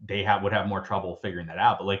would have more trouble figuring that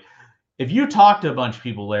out. But like if you talk to a bunch of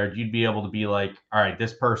people, Laird, you'd be able to be like, all right,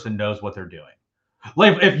 this person knows what they're doing.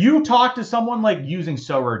 Like if you talk to someone like using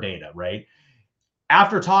SorareData, right?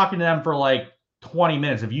 After talking to them for like 20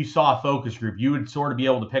 minutes, if you saw a focus group, you would sort of be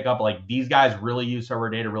able to pick up like these guys really use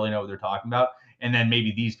SorareData, really know what they're talking about. And then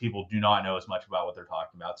maybe these people do not know as much about what they're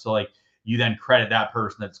talking about. So like you then credit that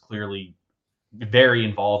person that's clearly very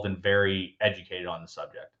involved and very educated on the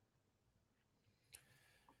subject.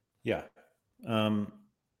 Yeah.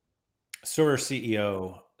 Sorare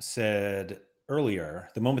CEO said earlier,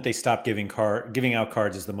 the moment they stop giving out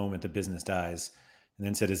cards is the moment the business dies. And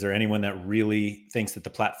then said, is there anyone that really thinks that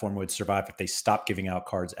the platform would survive if they stop giving out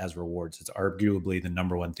cards as rewards? It's arguably the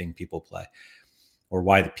number one thing people play, or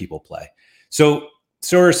why the people play. So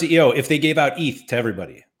Sorare CEO, if they gave out ETH to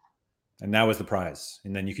everybody, and that was the prize,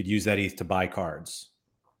 and then you could use that ETH to buy cards,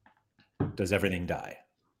 does everything die?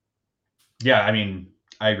 Yeah, I mean,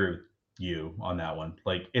 I agree with you on that one.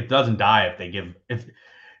 Like it doesn't die if they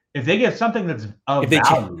give something that's of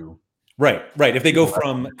value. Right. If they go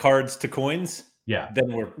from cards to coins, yeah,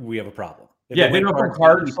 then we have a problem. If they go from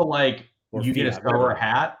cards to like you get a Sorare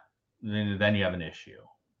hat, then you have an issue.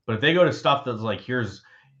 But if they go to stuff that's like here's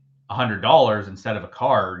 $100 instead of a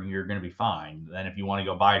card, you're going to be fine. Then if you want to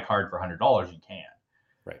go buy a card for $100, you can.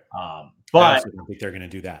 Right. But I also don't think they're going to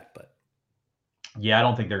do that. But yeah, I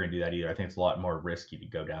don't think they're going to do that either. I think it's a lot more risky to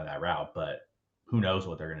go down that route. But who knows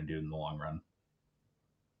what they're going to do in the long run.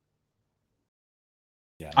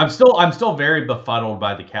 Yeah. I'm still very befuddled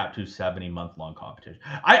by the Cap 270 month-long competition.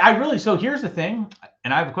 I really, so here's the thing,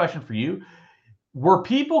 and I have a question for you. Were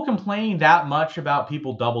people complaining that much about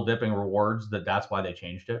people double dipping rewards that's why they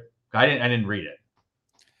changed it? I didn't read it.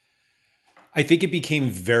 I think it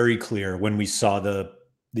became very clear when we saw the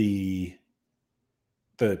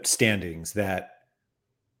standings that,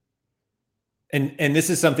 and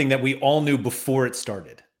this is something that we all knew before it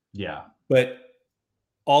started. Yeah. But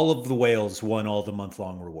all of the whales won all the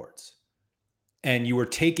month-long rewards. And you were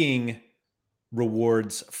taking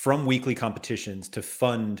rewards from weekly competitions to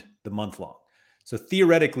fund the month-long. So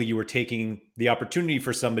theoretically, you were taking the opportunity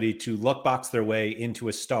for somebody to luck box their way into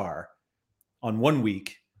a star on 1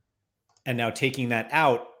 week, and now taking that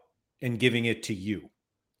out and giving it to you.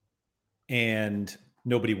 And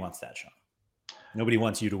nobody wants that, Sean. Nobody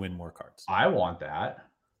wants you to win more cards. I want that.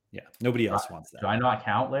 Yeah, nobody else wants that. Do I not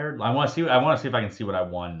count, Laird? I want to see if I can see what I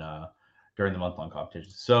won during the month-long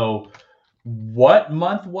competition. So, what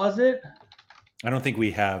month was it? I don't think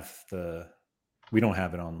we have we don't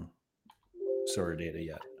have it on SorareData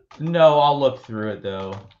yet. No, I'll look through it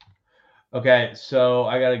though. Okay, so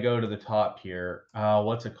I got to go to the top here.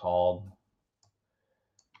 What's it called?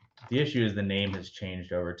 The issue is the name has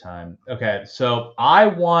changed over time. Okay, so I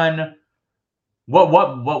won.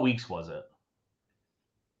 What weeks was it?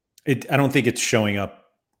 I don't think it's showing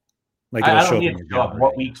up. Like I don't need to show up.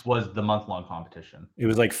 What weeks was the month-long competition? It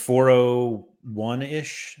was like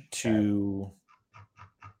 401-ish to.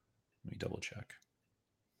 Let me double check.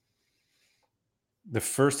 The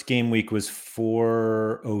first game week was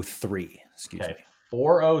 403. Excuse me.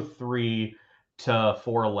 403 to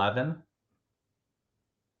 411.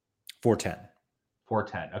 410.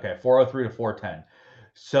 410. Okay, 403 to 410.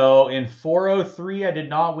 So in 403, I did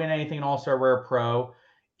not win anything in All-Star Rare Pro.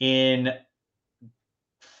 In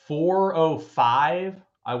 405,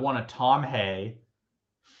 I won a Tom Hay.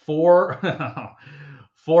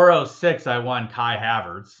 406, I won Kai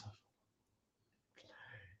Havertz.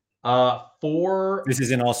 This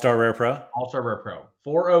is in All-Star Rare Pro? All-Star Rare Pro.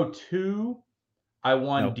 402, I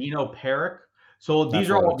won Dino Peric. So these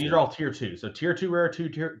are all tier 2. So tier 2 rare,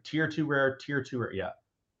 tier 2 rare, tier 2 rare. Yeah.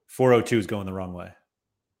 402 is going the wrong way.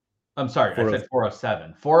 I'm sorry, I said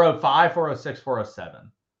 407. 405, 406,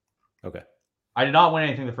 407. Okay. I did not win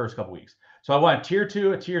anything the first couple weeks. So I won a tier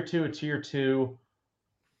 2, a tier 2, a tier 2.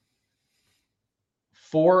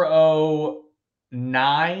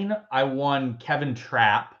 409, I won Kevin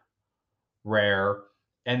Trapp rare,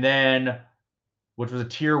 and then which was a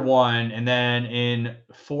tier 1, and then in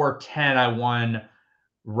 410 I won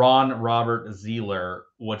Ron Robert Zeeler,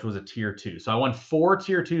 which was a tier 2. So I won 4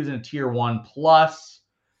 tier 2s and a tier 1, plus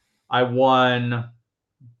I won,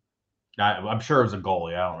 I'm sure it was a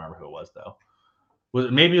goalie. I don't remember who it was though. Was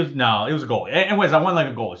it, maybe it was, no, it was a goalie. Anyways, I won like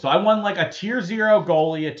a goalie. So I won like a tier 0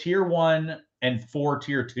 goalie, a tier 1, and 4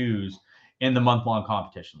 tier 2s in the month-long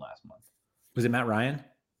competition last month. Was it Matt Ryan?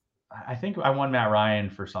 I think I won Matt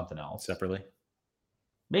Ryan for something else. Separately?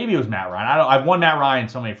 Maybe it was Matt Ryan. I've won Matt Ryan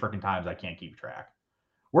so many freaking times I can't keep track.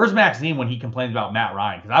 Where's Maxime when he complains about Matt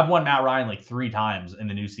Ryan? Because I've won Matt Ryan like 3 times in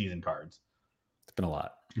the new season cards. It's been a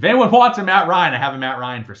lot. If anyone wants a Matt Ryan, I have a Matt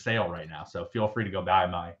Ryan for sale right now. So feel free to go buy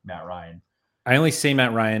my Matt Ryan. I only say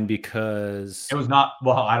Matt Ryan because it was not,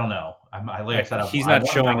 well, I don't know. Like I said, he's not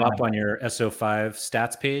showing up on your SO5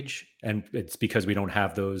 stats page, and it's because we don't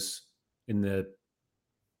have those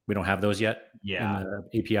we don't have those yet in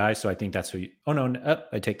the API. So I think that's who oh no,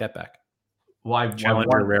 I take that back. Well,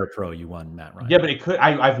 Challenger Rare Pro, you won Matt Ryan. Yeah, but it could,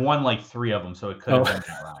 I've won like 3 of them, so it could have been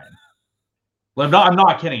Matt Ryan. Well, I'm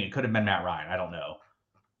not kidding. It could have been Matt Ryan. I don't know.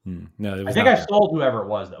 No, it was I think I sold whoever it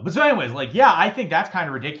was though. But so anyways, like, yeah, I think that's kind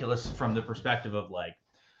of ridiculous from the perspective of like,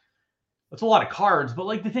 that's a lot of cards. But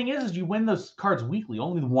like the thing is you win those cards weekly.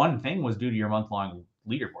 Only one thing was due to your month-long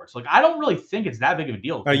leaderboard. So like, I don't really think it's that big of a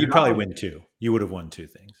deal. Oh, you'd probably win 2. You would have won 2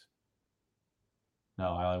 things.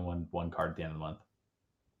 No, I only won 1 card at the end of the month.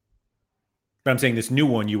 But I'm saying this new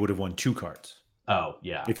one, you would have won 2 cards. Oh,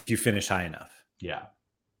 yeah. If you finish high enough. Yeah.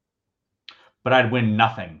 But I'd win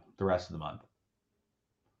nothing the rest of the month.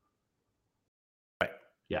 Right.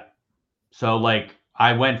 Yeah. So like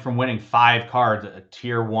I went from winning 5 cards at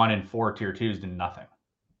tier 1 and 4 tier 2s to nothing.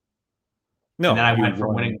 No. And then I went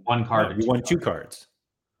from winning 1 card to you won 2 cards.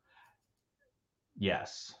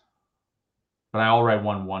 Yes. But I already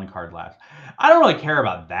won 1 card last. I don't really care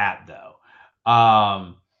about that though.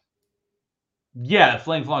 Yeah,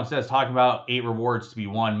 Fling Flong says talking about 8 rewards to be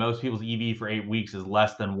won. Most people's EV for 8 weeks is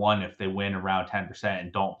less than 1 if they win around 10% and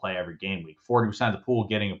don't play every game week. 40% of the pool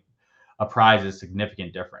getting a prize is a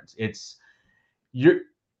significant difference. It's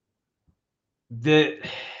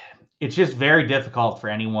just very difficult for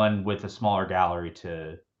anyone with a smaller gallery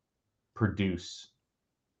to produce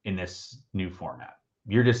in this new format.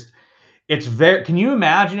 Can you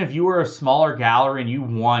imagine if you were a smaller gallery and you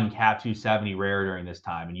won Cap 270 rare during this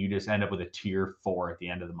time and you just end up with a tier 4 at the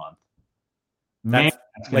end of the month?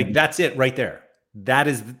 That's it right there. That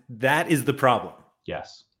is the problem.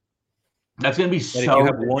 Yes. That's going to be so. If you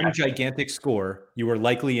have one gigantic score, you are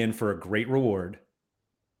likely in for a great reward.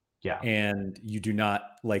 Yeah. And you do not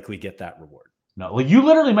likely get that reward. No, like you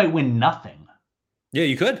literally might win nothing. Yeah,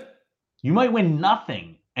 you could. You might win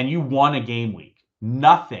nothing and you won a game week.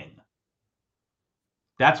 Nothing.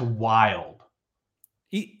 That's wild.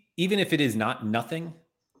 Even if it is not nothing,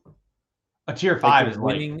 a tier 5 is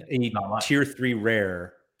winning a tier 3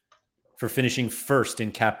 rare for finishing first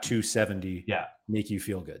in Cap 270. Yeah, make you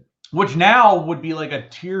feel good. Which now would be like a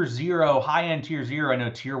tier 0, high-end tier 0, and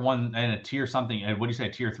a tier 1 and a tier something. And what do you say,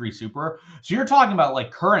 tier 3 super? So you're talking about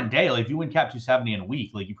like current day. Like if you win Cap 270 in a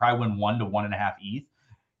week, like you probably win 1 to 1.5 ETH.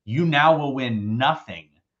 You now will win nothing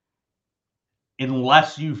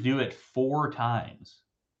unless you do it 4 times.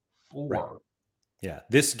 4. Right. Yeah,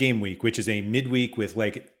 this game week, which is a midweek with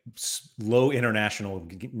like low international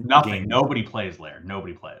nothing. Nobody plays there.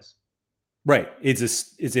 Nobody plays. Right.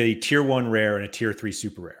 It's a tier 1 rare and a tier 3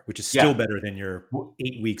 super rare, which is still better than your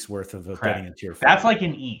 8 weeks worth of getting a tier 4. That's like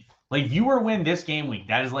an ETH. Like if you were to win this game week,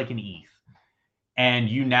 that is like an ETH. And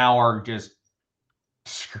you now are just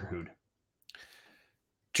screwed.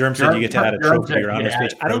 Germ said you get to add a trophy to your honors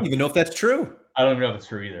page. I don't even know if that's true. I don't even know if it's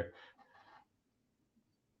true either.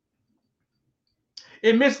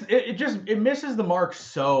 It misses the mark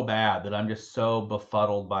so bad that I'm just so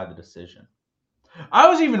befuddled by the decision. I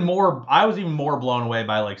was even more blown away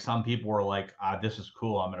by like some people were like, this is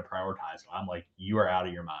cool, I'm going to prioritize. I'm like, you are out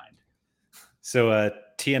of your mind. So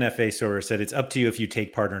TNFA Sorer said it's up to you if you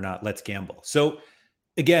take part or not. Let's gamble. So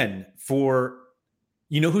again,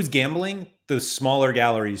 who's gambling? Those smaller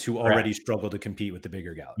galleries who already struggle to compete with the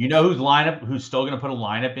bigger galleries. You know who's still going to put a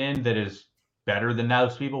lineup in that is better than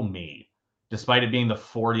those people? Me. Despite it being the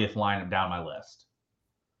 40th lineup down my list.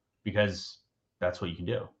 Because that's what you can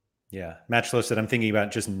do. Yeah. Matchlow said, I'm thinking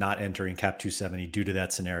about just not entering Cap 270 due to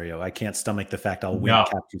that scenario. I can't stomach the fact I'll win Cap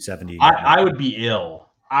 270. I would be ill.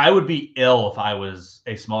 I would be ill if I was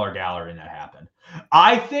a smaller gallery and that happened.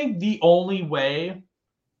 I think the only way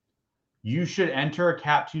you should enter a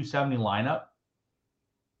cap 270 lineup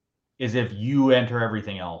is if you enter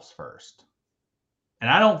everything else first. And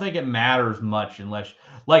I don't think it matters much unless,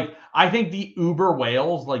 like, I think the Uber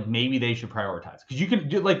whales, like, maybe they should prioritize because you can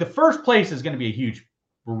do, like, the first place is going to be a huge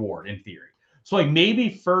reward in theory. So, like, maybe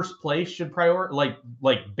first place should prioritize,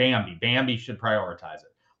 like Bambi should prioritize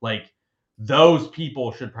it. Like, those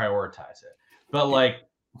people should prioritize it. But like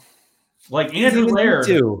Andrew Laird,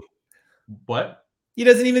 what? He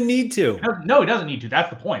doesn't even need to. No, he doesn't need to. That's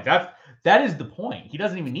the point. That is the point. He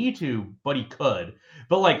doesn't even need to, but he could.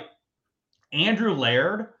 But like Andrew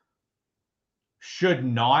Laird should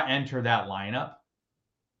not enter that lineup.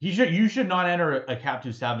 You should not enter a cap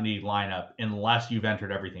 270 lineup unless you've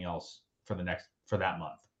entered everything else for that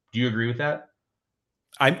month. Do you agree with that?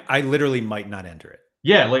 I literally might not enter it.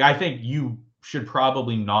 Yeah, like I think you should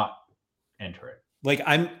probably not enter it. Like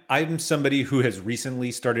I'm somebody who has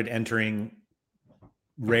recently started entering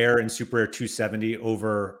rare and super rare 270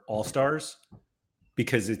 over all stars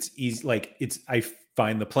because it's easy. Like I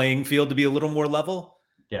find the playing field to be a little more level.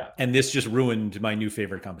 Yeah. And this just ruined my new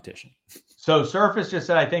favorite competition. So Surface just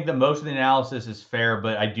said, I think that most of the analysis is fair,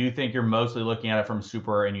 but I do think you're mostly looking at it from a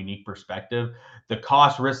super and unique perspective. The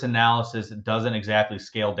cost risk analysis doesn't exactly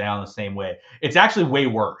scale down the same way. It's actually way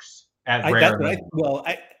worse at rare.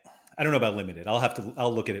 I don't know about limited.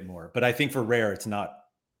 I'll look at it more, but I think for rare, it's not,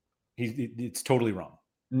 it's totally wrong.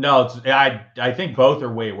 No, I think both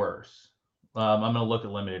are way worse. I'm going to look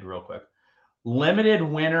at limited real quick. Limited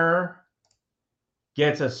winner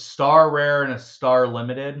gets a star rare and a star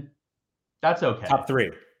limited. That's okay. Top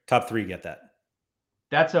three get that.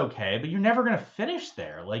 That's okay, but you're never going to finish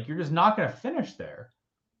there. Like, you're just not going to finish there.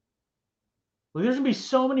 Like, there's going to be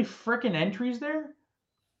so many freaking entries there.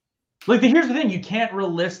 Like, here's the thing. You can't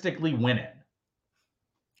realistically win it.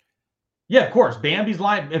 Yeah, of course. Bambi's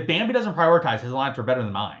line, if Bambi doesn't prioritize, his lines are better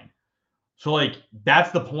than mine. So, like,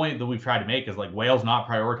 that's the point that we've tried to make is, like, whales not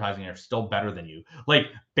prioritizing it are still better than you. Like,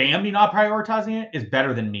 Bambi not prioritizing it is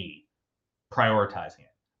better than me prioritizing it.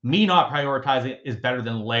 Me not prioritizing it is better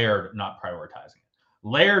than Laird not prioritizing it.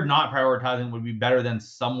 Laird not prioritizing would be better than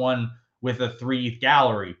someone with a 3 ETH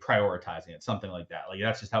gallery prioritizing it, something like that. Like,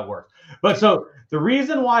 that's just how it works. But so the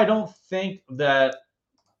reason why I don't think that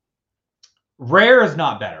rare is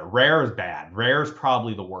not better. Rare is bad. Rare is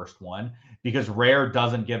probably the worst one because rare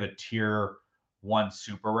doesn't give a tier 1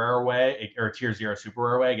 super rare away or tier 0 super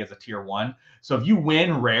rare away. It gets a tier 1. So if you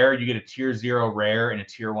win rare, you get a tier 0 rare and a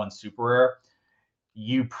tier 1 super rare.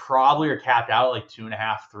 You probably are capped out at like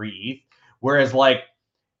 2.5, 3 ETH. Whereas like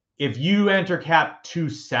if you enter cap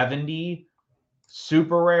 270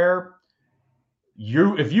 super rare,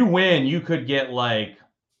 if you win, you could get like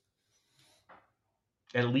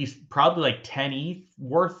at least probably like 10 ETH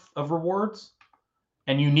worth of rewards.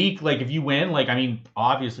 And unique, like if you win, like, I mean,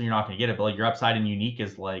 obviously you're not going to get it, but like your upside in unique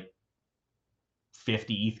is like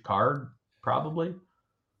 50 ETH card, probably.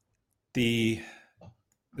 There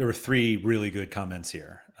were 3 really good comments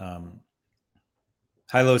here.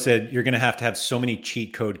 Hilo said, you're going to have so many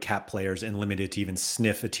cheat code cap players and limited to even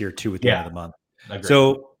sniff a tier 2 at the end of the month. Agreed.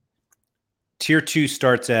 So tier 2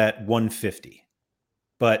 starts at 150,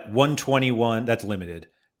 but 121, that's limited.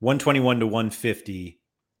 121 to 150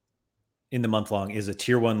 in the month long is a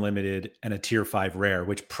tier 1 limited and a tier 5 rare,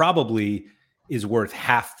 which probably is worth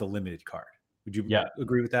half the limited card. Would you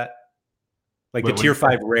agree with that? Like the tier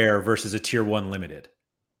 5 rare versus a tier 1 limited.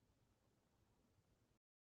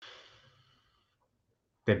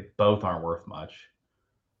 They both aren't worth much.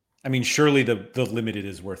 I mean, surely the limited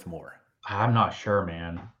is worth more. I'm not sure,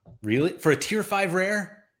 man. Really? For a tier 5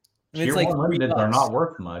 rare? I mean, tier 1 limiteds are not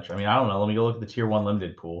worth much. I mean, I don't know. Let me go look at the tier 1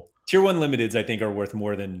 limited pool. Tier 1 limiteds, I think, are worth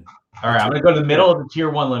more than... All right, I'm going to go to the middle of the tier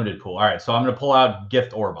 1 limited pool. All right, so I'm going to pull out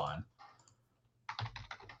Gift Orban.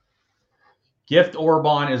 Gift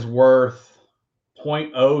Orban is worth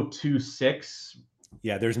 0.026.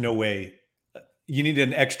 Yeah, there's no way. You need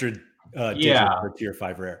an extra digit for tier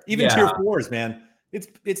 5 rare. Even tier 4s, man.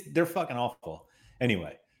 They're fucking awful.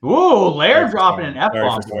 Anyway. Ooh, Lair dropping an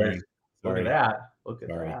F-bomb. Look at that. Look at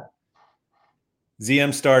that.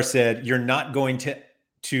 ZM Star said, you're not going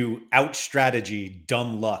to out strategy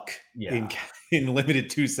dumb luck in limited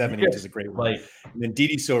 270, which is a great one. And then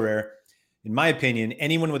DD Sorare, in my opinion,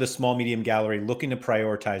 anyone with a small medium gallery looking to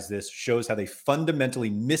prioritize this shows how they fundamentally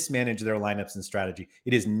mismanage their lineups and strategy.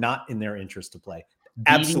 It is not in their interest to play.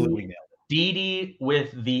 Absolutely nailed it. DD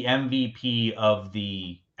with the MVP of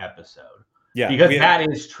the episode. Yeah. Because that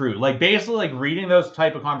is true. Like basically like reading those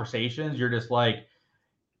type of conversations, you're just like,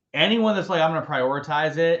 anyone that's like, I'm going to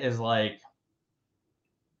prioritize it is like,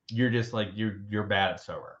 you're just like you're bad at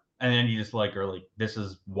Sorare. And then you just like are like, this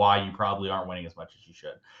is why you probably aren't winning as much as you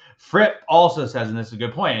should. Fripp also says, and this is a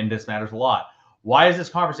good point, and this matters a lot. Why is this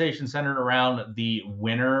conversation centered around the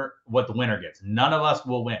winner, what the winner gets? None of us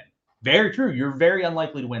will win. Very true. You're very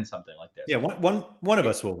unlikely to win something like this. Yeah, one of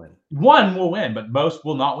us will win. One will win, but most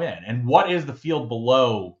will not win. And what is the field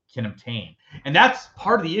below can obtain? And that's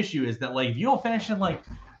part of the issue is that like if you don't finish in like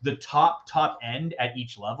the top end at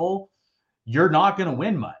each level, you're not going to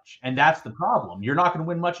win much. And that's the problem. You're not going to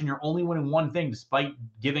win much and you're only winning one thing despite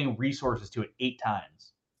giving resources to it 8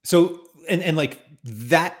 times. So and like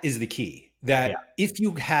that is the key. That if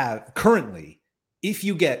you have currently, if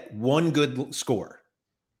you get one good score,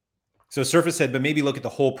 so Surface said, but maybe look at the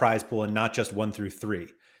whole prize pool and not just 1 through 3.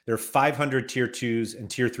 There are 500 tier 2s and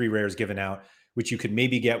tier 3 rares given out, which you could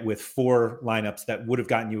maybe get with 4 lineups that would have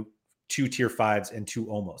gotten you 2 tier 5s and 2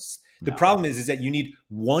 almosts. The problem is that you need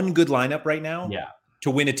one good lineup right now to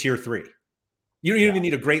win a tier 3. You don't even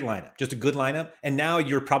need a great lineup, just a good lineup. And now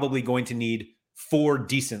you're probably going to need 4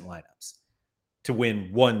 decent lineups to win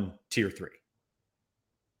 1 tier 3.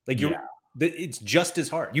 Like it's just as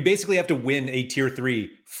hard. You basically have to win a tier 3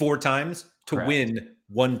 4 times to win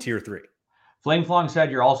 1 tier 3. Flame Flong said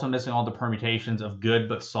you're also missing all the permutations of good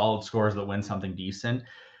but solid scores that win something decent.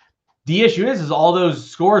 The issue is all those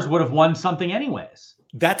scores would have won something anyways.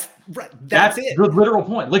 That's right. That's it. The literal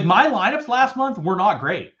point. Like my lineups last month were not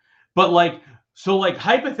great, but like so like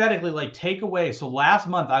hypothetically, like take away. So last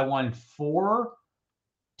month I won 4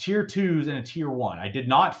 tier 2s and a tier 1. I did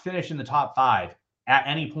not finish in the top 5 at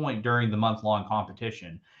any point during the month-long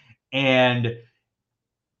competition. And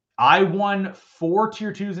I won 4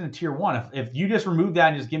 tier 2s and a tier 1. If you just remove that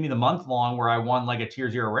and just give me the month-long where I won like a tier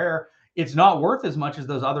 0 rare, it's not worth as much as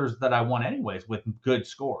those others that I won anyways with good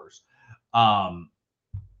scores.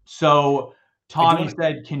 So Tommy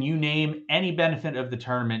said, can you name any benefit of the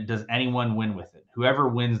tournament? Does anyone win with it? Whoever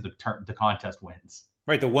wins the contest wins.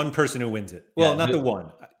 Right, the one person who wins it. Well, not the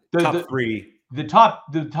one. Top 3. The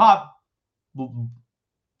top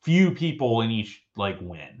few people in each like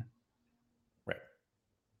win. Right.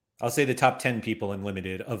 I'll say the top 10 people in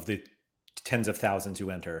limited of the tens of thousands who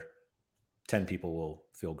enter, 10 people will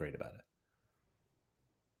feel great about it.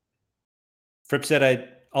 Fripp said,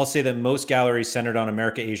 I'll say that most galleries centered on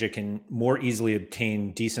America, Asia can more easily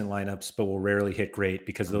obtain decent lineups, but will rarely hit great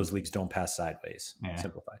because those leagues don't pass sideways.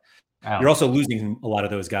 Simplify. You're also losing a lot of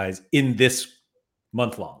those guys in this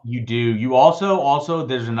month long. You do. You also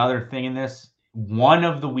there's another thing in this. One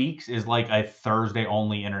of the weeks is like a Thursday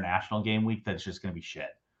only international game week that's just going to be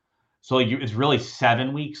shit. So like it's really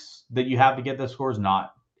 7 weeks that you have to get those scores,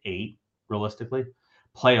 not 8 realistically.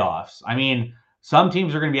 Playoffs. I mean, some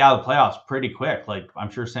teams are going to be out of the playoffs pretty quick. Like I'm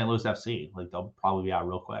sure St. Louis FC, like they'll probably be out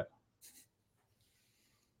real quick.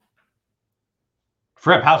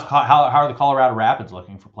 Fripp, how are the Colorado Rapids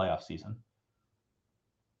looking for playoff season?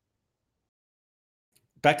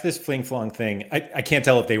 Back to this fling flong thing. I can't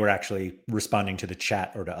tell if they were actually responding to the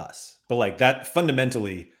chat or to us, but like that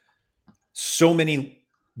fundamentally, so many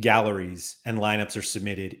galleries and lineups are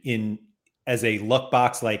submitted in as a luck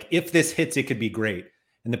box. Like if this hits, it could be great.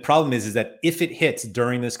 And the problem is that if it hits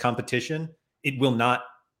during this competition, it will not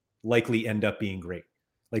likely end up being great.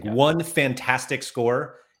 Like one fantastic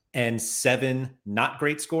score and 7 not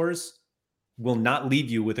great scores will not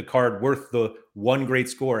leave you with a card worth the 1 great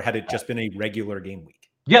score had it just been a regular game week.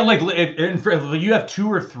 Yeah, like if you have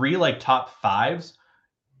 2 or 3 like top 5s,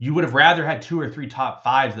 you would have rather had 2 or 3 top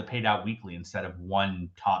 5s that paid out weekly instead of 1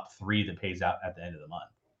 top 3 that pays out at the end of the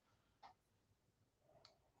month.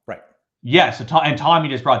 Right. Yeah, so Tommy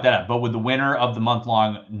just brought that up, but would the winner of the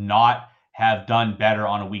month-long not have done better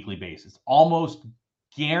on a weekly basis? Almost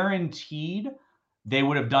guaranteed they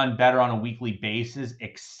would have done better on a weekly basis,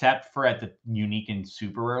 except for at the unique and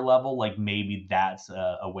super rare level. Like maybe that's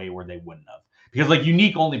a way where they wouldn't have. Because like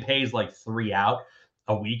unique only pays like 3 out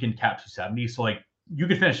a week in cap 270. So like you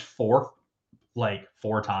could finish 4th like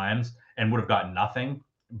 4 times and would have gotten nothing.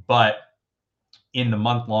 But in the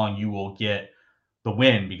month-long, you will get the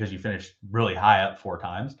win because you finished really high up 4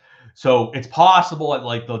 times. So it's possible at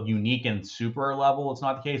like the unique and super level, it's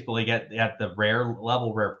not the case, but like at the rare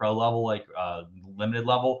level, rare pro level, like limited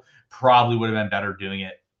level, probably would have been better doing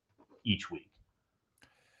it each week.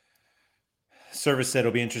 Service said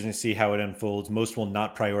it'll be interesting to see how it unfolds. Most will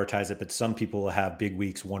not prioritize it, but some people will have big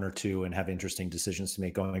weeks, 1 or 2, and have interesting decisions to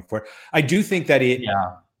make going forward. I do think that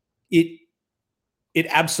it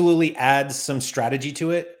absolutely adds some strategy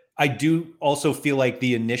to it. I do also feel like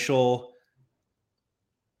the initial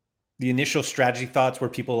strategy thoughts where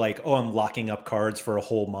people like, oh, I'm locking up cards for a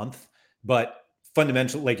whole month, but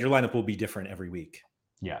fundamentally, like your lineup will be different every week.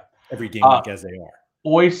 Yeah. Every game week as they are.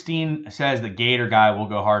 Oystein says that Gator Guy will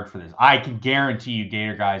go hard for this. I can guarantee you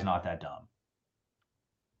Gator Guy is not that dumb.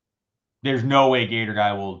 There's no way Gator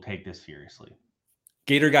Guy will take this seriously.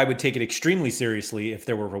 Gator Guy would take it extremely seriously if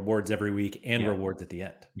there were rewards every week and rewards at the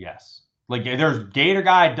end. Yes. Like, there's Gator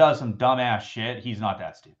Guy does some dumbass shit. He's not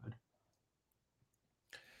that stupid.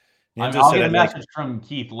 I'll get a message from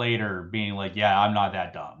Keith later being like, yeah, I'm not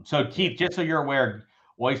that dumb. So, Keith, just so you're aware,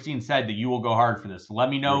 Oystein said that you will go hard for this. Let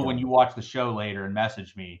me know when you watch the show later and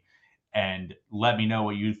message me and let me know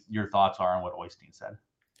what your thoughts are on what Oystein said.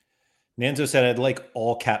 Nanzo said, I'd like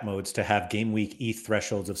all cap modes to have game week ETH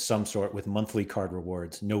thresholds of some sort with monthly card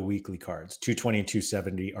rewards, no weekly cards. 220 and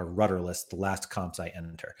 270 are rudderless, the last comps I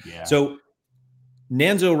enter. Yeah. So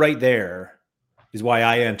Nanzo right there is why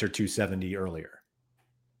I enter 270 earlier.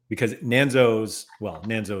 Because Nanzo's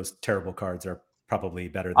terrible cards are probably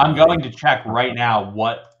better than I'm going to check right now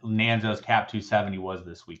what Nanzo's cap 270 was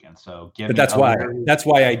this weekend. So that's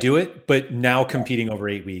why I do it. But now competing over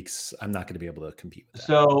 8 weeks, I'm not going to be able to compete with that.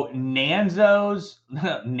 So Nanzo's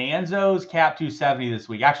cap 270 this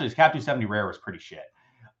week. Actually, his cap 270 rare was pretty shit.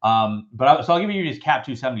 So I'll give you his cap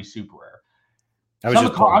 270 super rare. I'm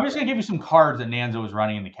just going to give you some cards that Nanzo was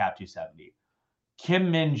running in the cap 270.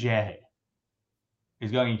 Kim Min Jae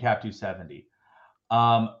is going in cap 270.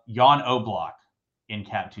 Jan Oblak in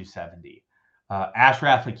cap 270.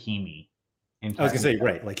 Ashraf Hakimi in cap I was going to say,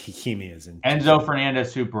 right, like Hakimi is in. Enzo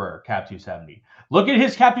Fernandez super rare, cap 270. Look at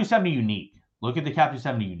his cap 270 unique. Look at the cap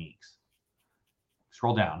 270 uniques.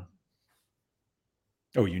 Scroll down.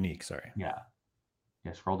 Oh, unique, sorry. Yeah,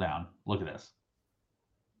 scroll down. Look at this.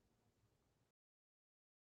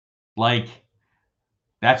 Like,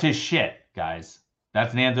 that's his shit, guys.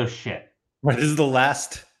 That's Nanzo's shit. Right, this is the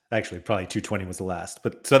last. Actually, probably 220 was the last,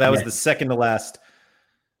 but so that was the second to last.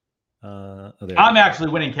 I'm actually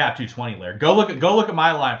winning cap 220, Laird. Go look at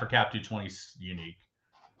my line for cap 220 unique.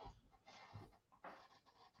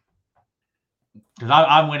 Because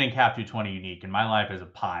I'm winning cap 220 unique, and my life is a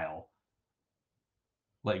pile.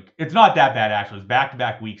 Like, it's not that bad actually. It's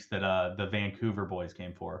back-to-back weeks that the Vancouver boys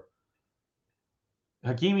came for.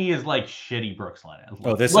 Hakimi is like shitty Brooks Lennon.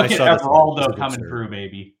 Oh, look at Everaldo coming through,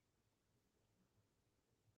 baby.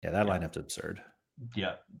 Yeah, that lineup's absurd.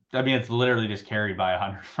 Yeah. I mean, it's literally just carried by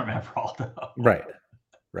 100 from Everaldo. Right.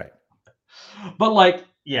 But, like,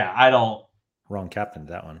 yeah, I don't. Wrong captain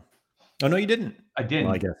that one. Oh, no, you didn't. I didn't.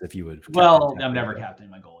 Well, I guess if you would. Well, I'm never captaining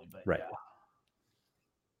my goalie, but right.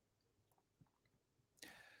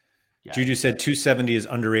 Yeah. Juju said 270 is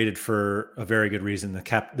underrated for a very good reason. The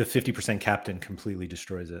 50% captain completely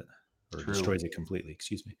destroys it. Or destroys it completely,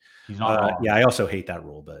 excuse me. He's not wrong. Yeah, I also hate that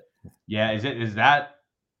rule, but. Yeah, is that.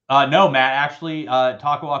 No, Matt, actually,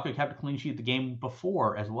 Takawaka kept a clean sheet the game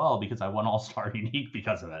before as well because I won All-Star Unique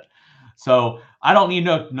because of it. So I don't need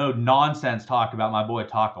no nonsense talk about my boy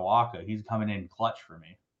Takawaka. He's coming in clutch for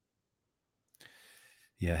me.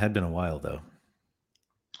 Yeah, it had been a while, though.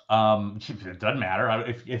 It doesn't matter.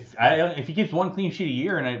 If he keeps one clean sheet a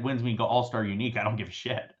year and it wins me All-Star Unique, I don't give a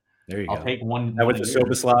shit. There you go. I'll take one. That was the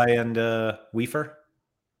Soboslai and Weefer?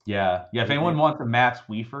 Yeah. If anyone wants a Matt's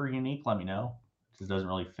Weefer Unique, let me know. It doesn't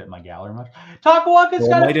really fit my gallery much. Takawaka's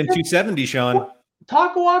got in 270, Sean.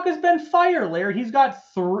 Takawaka's been fire, Larry. He's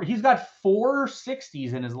got 4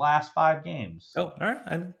 60s in his last 5 games. Oh, all right.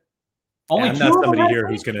 I'm not somebody here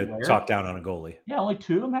who's going to talk down on a goalie. Yeah, only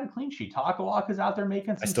 2 of them had a clean sheet. Takawaka's out there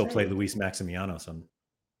making some. I still play Luis Maximiano some.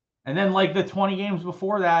 And then, like, the 20 games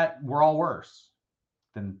before that were all worse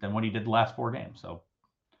than what he did the last 4 games. So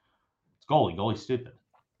it's goalie. Goalie's stupid.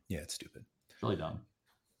 Yeah, it's stupid. It's really dumb.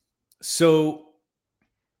 So.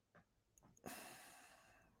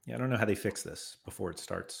 Yeah, I don't know how they fix this before it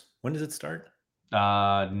starts. When does it start?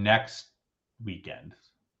 Next weekend.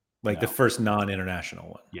 Like the first non-international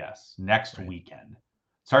one. Yes, next weekend.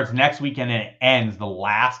 Starts next weekend and it ends. The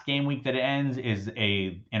last game week that it ends is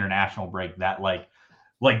a international break that like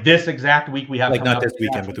this exact week we have. Like not this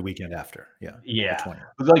weekend, but the weekend after. Yeah.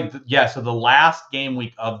 Yeah. So the last game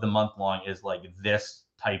week of the month long is like this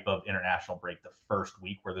type of international break, the first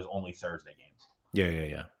week where there's only Thursday games.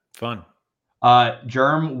 Yeah. Fun.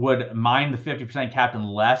 Germ would mind the 50% captain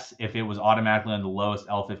less if it was automatically on the lowest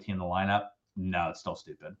L15 in the lineup. No, it's still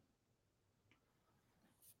stupid.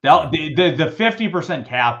 The 50%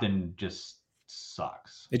 captain just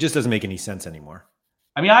sucks. It just doesn't make any sense anymore.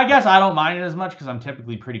 I mean, I guess I don't mind it as much because I'm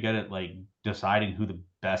typically pretty good at like deciding who the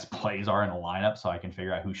best plays are in the lineup, so I can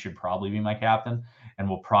figure out who should probably be my captain, and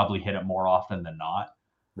will probably hit it more often than not.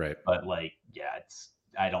 Right. But like, yeah,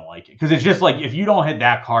 I don't like it because it's just like if you don't hit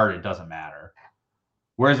that card, it doesn't matter.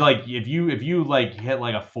 Whereas like if you like hit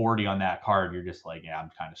like a 40 on that card, you're just like, yeah,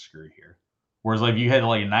 I'm kind of screwed here. Whereas like if you hit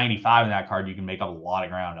like a 95 in that card, you can make up a lot of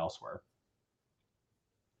ground elsewhere.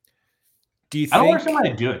 Do you I don't think understand why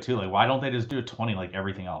they do it too. Like, why don't they just do a 20 like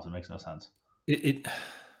everything else? It makes no sense. it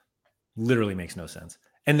literally makes no sense?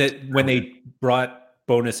 And that when they brought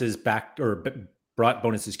bonuses back or brought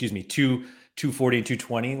bonuses, excuse me, to 240 and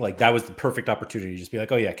 220, like that was the perfect opportunity to just be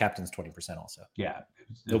like, oh yeah, captain's 20% also. Yeah.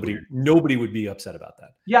 Nobody would be upset about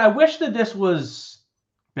that. Yeah, I wish that this was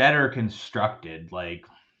better constructed. Like,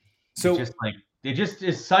 So it just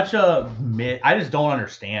is such a I just don't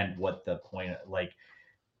understand what the point. Like,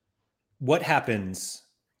 what happens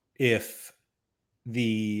if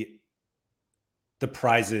the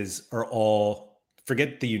prizes are all,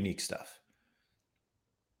 forget the unique stuff?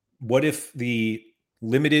 What if the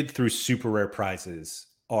limited through super rare prizes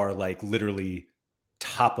are like literally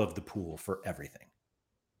top of the pool for everything?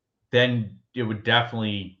 then it would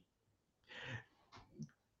definitely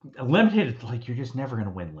limited. Like, you're just never going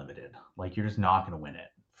to win limited. Like, you're just not going to win it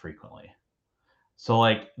frequently. So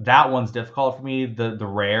like that one's difficult for me. The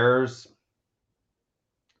rares,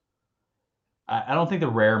 I don't think the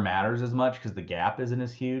rare matters as much because the gap isn't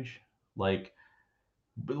as huge. Like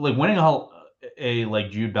winning a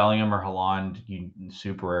like Jude Bellingham or Haaland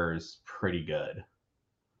super rare is pretty good.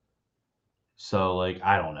 So like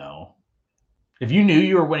I don't know. If you knew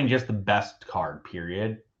you were winning just the best card,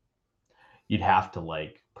 period, you'd have to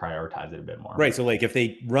like prioritize it a bit more. Right. So like if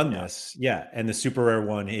they run this, yeah, and the super rare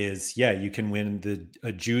one is, yeah, you can win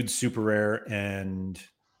a Jude super rare, and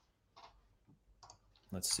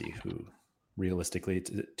let's see who realistically it's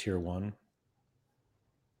tier 1,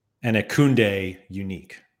 and a Koundé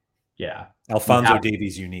unique. Yeah. Alphonso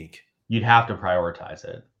Davies unique. You'd have to prioritize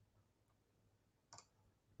it.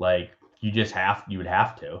 Like you would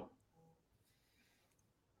have to.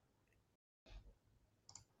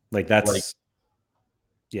 Like that's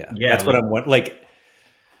yeah, that's what I'm like.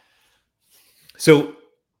 So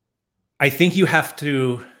I think you have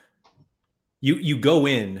to you go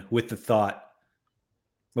in with the thought,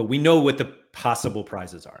 but we know what the possible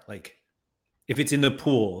prizes are. Like if it's in the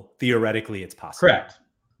pool, theoretically it's possible. Correct.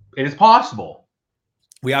 It is possible.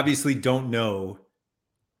 We obviously don't know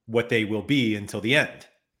what they will be until the end.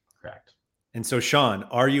 Correct. And so, Sean,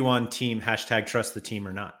 are you on team #trust the team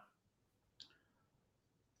or not?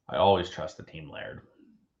 I always trust the team Laird.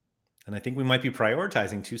 And I think we might be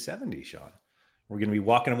prioritizing 270, Sean. We're going to be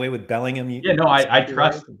walking away with Bellingham. Yeah, no, I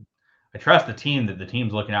trust. I trust the team that the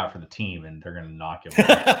team's looking out for the team, and they're going to knock him.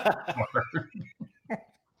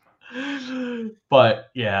 But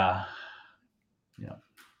yeah.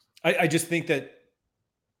 I just think that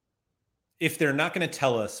if they're not going to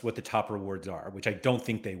tell us what the top rewards are, which I don't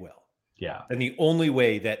think they will, then the only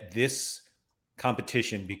way that this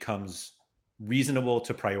competition becomes reasonable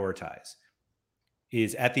to prioritize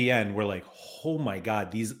is at the end we're like, oh my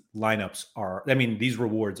God, these lineups these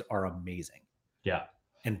rewards are amazing. Yeah.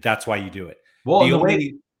 And that's why you do it. Well,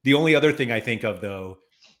 the only other thing I think of though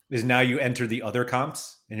is now you enter the other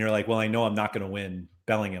comps and you're like, well, I know I'm not going to win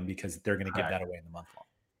Bellingham because they're going to give that away in the month long.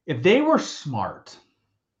 If they were smart,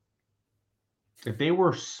 a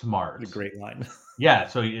great line. Yeah.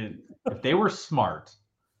 So if they were smart,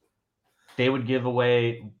 they would give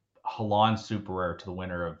away Haaland super rare to the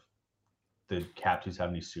winner of the Cap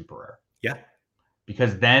 270 super rare. Yeah.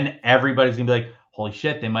 Because then everybody's going to be like, holy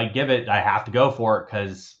shit, they might give it. I have to go for it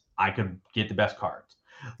because I could get the best cards.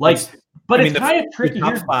 Like, it's kind of tricky.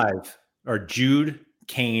 The top 5 are Jude,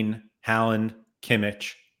 Kane, Haaland,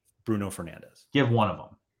 Kimmich, Bruno Fernandes. Give one of them.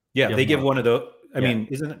 Yeah, they give one of those. I mean,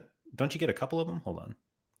 don't you get a couple of them? Hold on.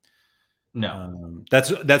 No. That's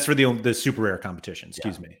for the super rare competition,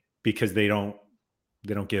 excuse me, because they don't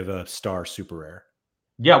give a star super rare.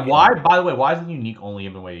 Yeah, why? By the way, why isn't unique only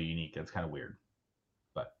giving away a unique? That's kind of weird.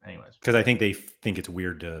 But anyways, because I think they think it's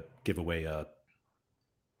weird to give away a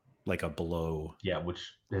below. Yeah,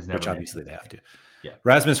 which obviously they have to. Yeah,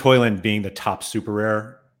 Rasmus Højlund being the top super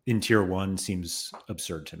rare in tier 1 seems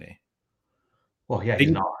absurd to me. Well, yeah,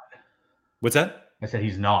 he's not. What's that? I said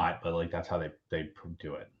he's not, but like that's how they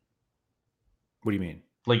do it. What do you mean?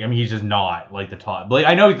 Like, I mean, he's just not like the top. Like,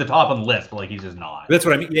 I know he's the top on the list, but like he's just not. That's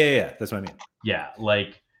what I mean. Yeah, that's what I mean. Yeah,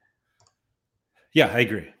 like. Yeah, I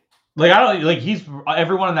agree. Like, I don't like he's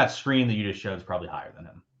everyone on that screen that you just showed is probably higher than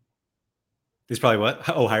him. He's probably what?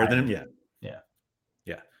 Oh, higher than him? Yeah. Yeah.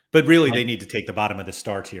 Yeah. But really, they need to take the bottom of the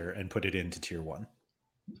star tier and put it into tier 1.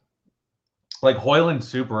 Like, Højlund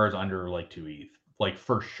super is under like 2 ETH. Like,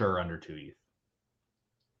 for sure under 2 ETH.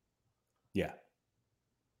 Yeah.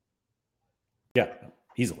 Yeah,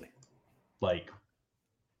 easily. Like,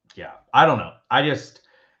 yeah. I don't know.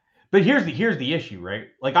 But here's the issue, right?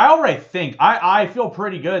 Like, I already think I feel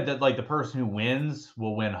pretty good that like the person who wins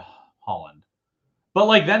will win Haaland. But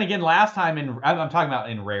like then again, last time I'm talking about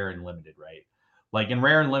in rare and limited, right? Like in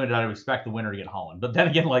rare and limited, I would expect the winner to get Holland. But then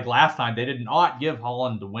again, like last time, they did not give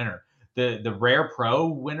Holland the winner. The rare pro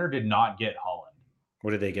winner did not get Holland.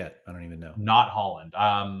 What did they get? I don't even know. Not Holland.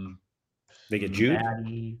 They get Jude.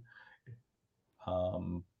 Maddie.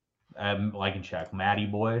 I can check. Maddie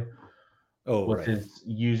boy. Oh, What's right. his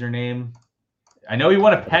username? I know he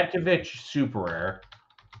won a Petkovic super rare.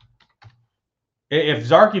 If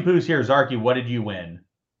Zarky Poo's here, Zarky, what did you win?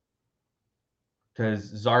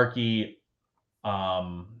 Because Zarky,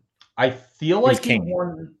 I feel like he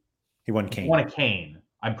won. He won Kane. Won a Kane.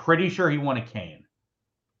 I'm pretty sure he won a Kane.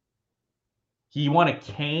 He won a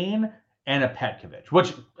Kane and a Petkovic,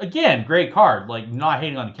 which again, great card. Like not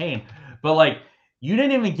hating on the Kane, but like you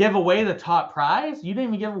didn't even give away the top prize. You didn't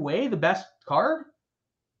even give away the best card.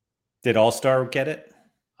 Did All Star get it?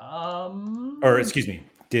 Or excuse me,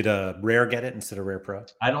 did Rare get it instead of Rare Pro?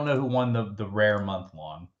 I don't know who won the Rare month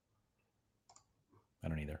long. I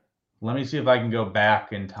don't either. Let me see if I can go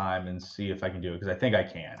back in time and see if I can do it because I think I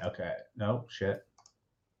can. Okay, no shit.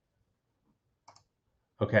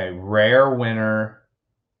 Okay, rare winner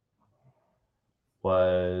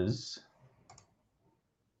was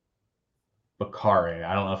Bakare.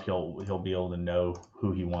 I don't know if he'll be able to know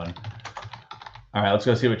who he won. All right, let's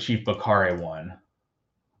go see what Chief Bakare won.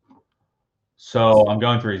 So I'm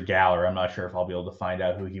going through his gallery. I'm not sure if I'll be able to find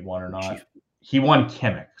out who he won or not. Chief. He won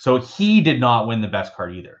Kimmich. So he did not win the best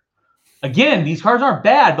card either. Again, these cards aren't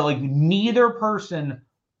bad, but like neither person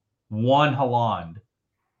won Haaland.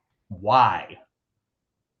 Why?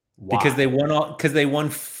 Because they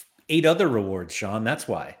won 8 other rewards, Sean. That's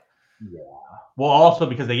why. Yeah. Well, also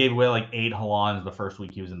because they gave away like 8 Haalands the first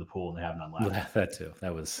week he was in the pool and they have none left. That too.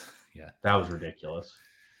 That was ridiculous.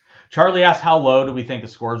 Charlie asked, how low do we think the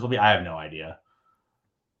scores will be? I have no idea.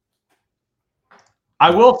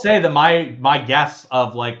 I will say that my guess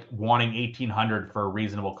of like wanting 1,800 for a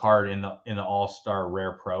reasonable card in the All-Star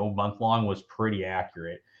Rare Pro month long was pretty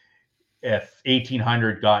accurate. If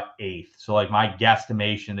 1,800 got 8th, so like my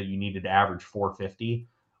guesstimation that you needed to average 450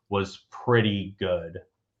 was pretty good.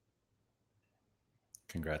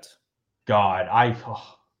 Congrats. God, I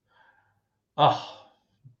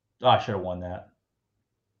should have won that.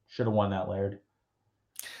 Should have won that, Laird.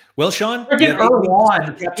 Well, Sean, freaking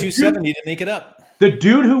Erwan, 270 to make it up. The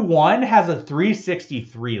dude who won has a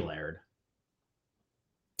 363, Laird.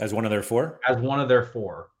 As one of their 4? As one of their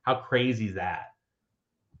 4. How crazy is that?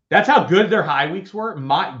 That's how good their high weeks were. All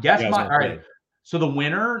right. So the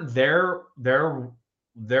winner, their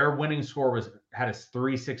winning score had a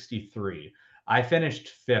 363. I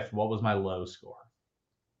finished 5th. What was my low score?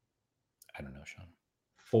 I don't know, Sean.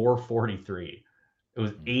 443. It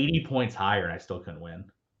was 80 points higher, and I still couldn't win.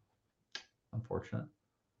 Unfortunate.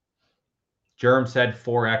 Jerem said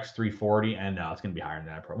 4x 340, and no, it's going to be higher than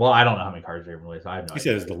that. Well, I don't know how many cards they released. I have no idea. He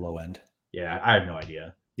said it was the low end. Yeah, I have no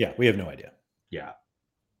idea. Yeah, we have no idea. Yeah.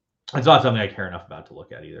 It's not something I care enough about to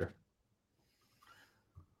look at either.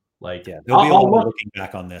 Like, yeah, there'll be a lot looking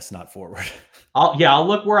back on this, not forward. I'll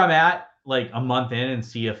look where I'm at like a month in and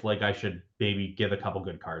see if like I should maybe give a couple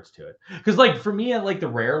good cards to it. Because like for me at like the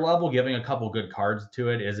rare level, giving a couple good cards to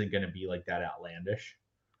it isn't going to be like that outlandish.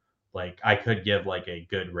 Like I could give like a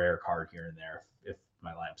good rare card here and there if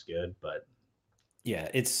my lineup's good, but yeah,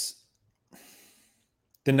 it's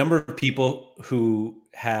the number of people who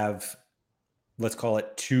have, let's call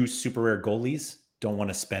it 2 super rare goalies, don't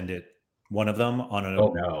want to spend it. One of them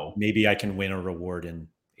on maybe I can win a reward in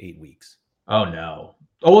 8 weeks. Oh no.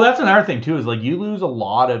 Oh, well, that's another thing too, is like you lose a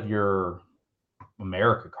lot of your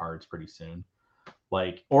America cards pretty soon.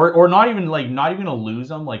 Like, or not even to lose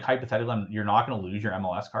them. Like hypothetically, you're not going to lose your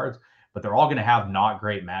MLS cards, but they're all going to have not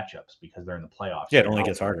great matchups because they're in the playoffs. Yeah, it only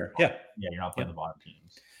gets harder. Yeah, you're not playing the bottom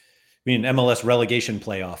teams. I mean, MLS relegation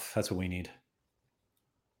playoff. That's what we need.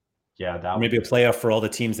 Yeah, that maybe a playoff for all the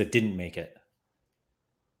teams that didn't make it.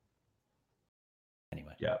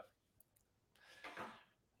 Anyway. Yeah.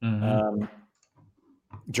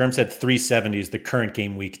 Germ said 370 is the current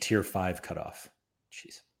game week tier 5 cutoff.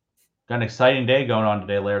 Jeez. Got an exciting day going on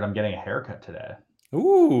today, Laird. I'm getting a haircut today.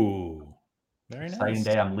 Ooh. Very exciting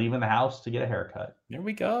day. I'm leaving the house to get a haircut. There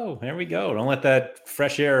we go. There we go. Don't let that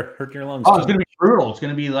fresh air hurt your lungs. Oh, it's going to be brutal. It's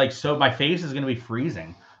going to be like, so my face is going to be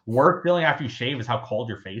freezing. Worst feeling after you shave is how cold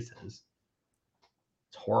your face is.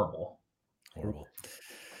 It's horrible. Horrible.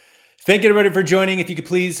 Thank you, everybody, for joining. If you could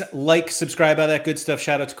please like, subscribe, all that good stuff.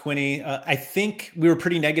 Shout out to Quinny. I think we were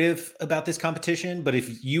pretty negative about this competition, but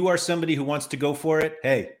if you are somebody who wants to go for it,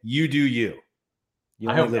 hey, you do you. You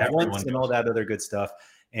only live once and all that other good stuff,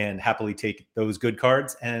 and happily take those good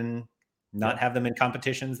cards and not have them in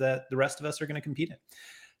competitions that the rest of us are going to compete in.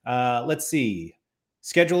 Let's see.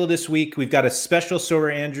 Schedule this week. We've got a special Sober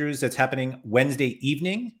Andrews that's happening Wednesday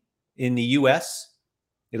evening in the US.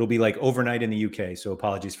 It'll be like overnight in the UK. So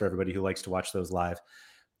apologies for everybody who likes to watch those live.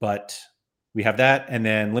 But we have that. And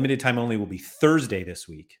then limited time only will be Thursday this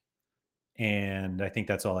week. And I think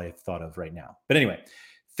that's all I thought of right now. But anyway,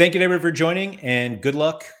 thank you to everyone for joining and good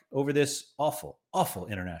luck over this awful, awful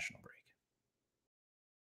international break.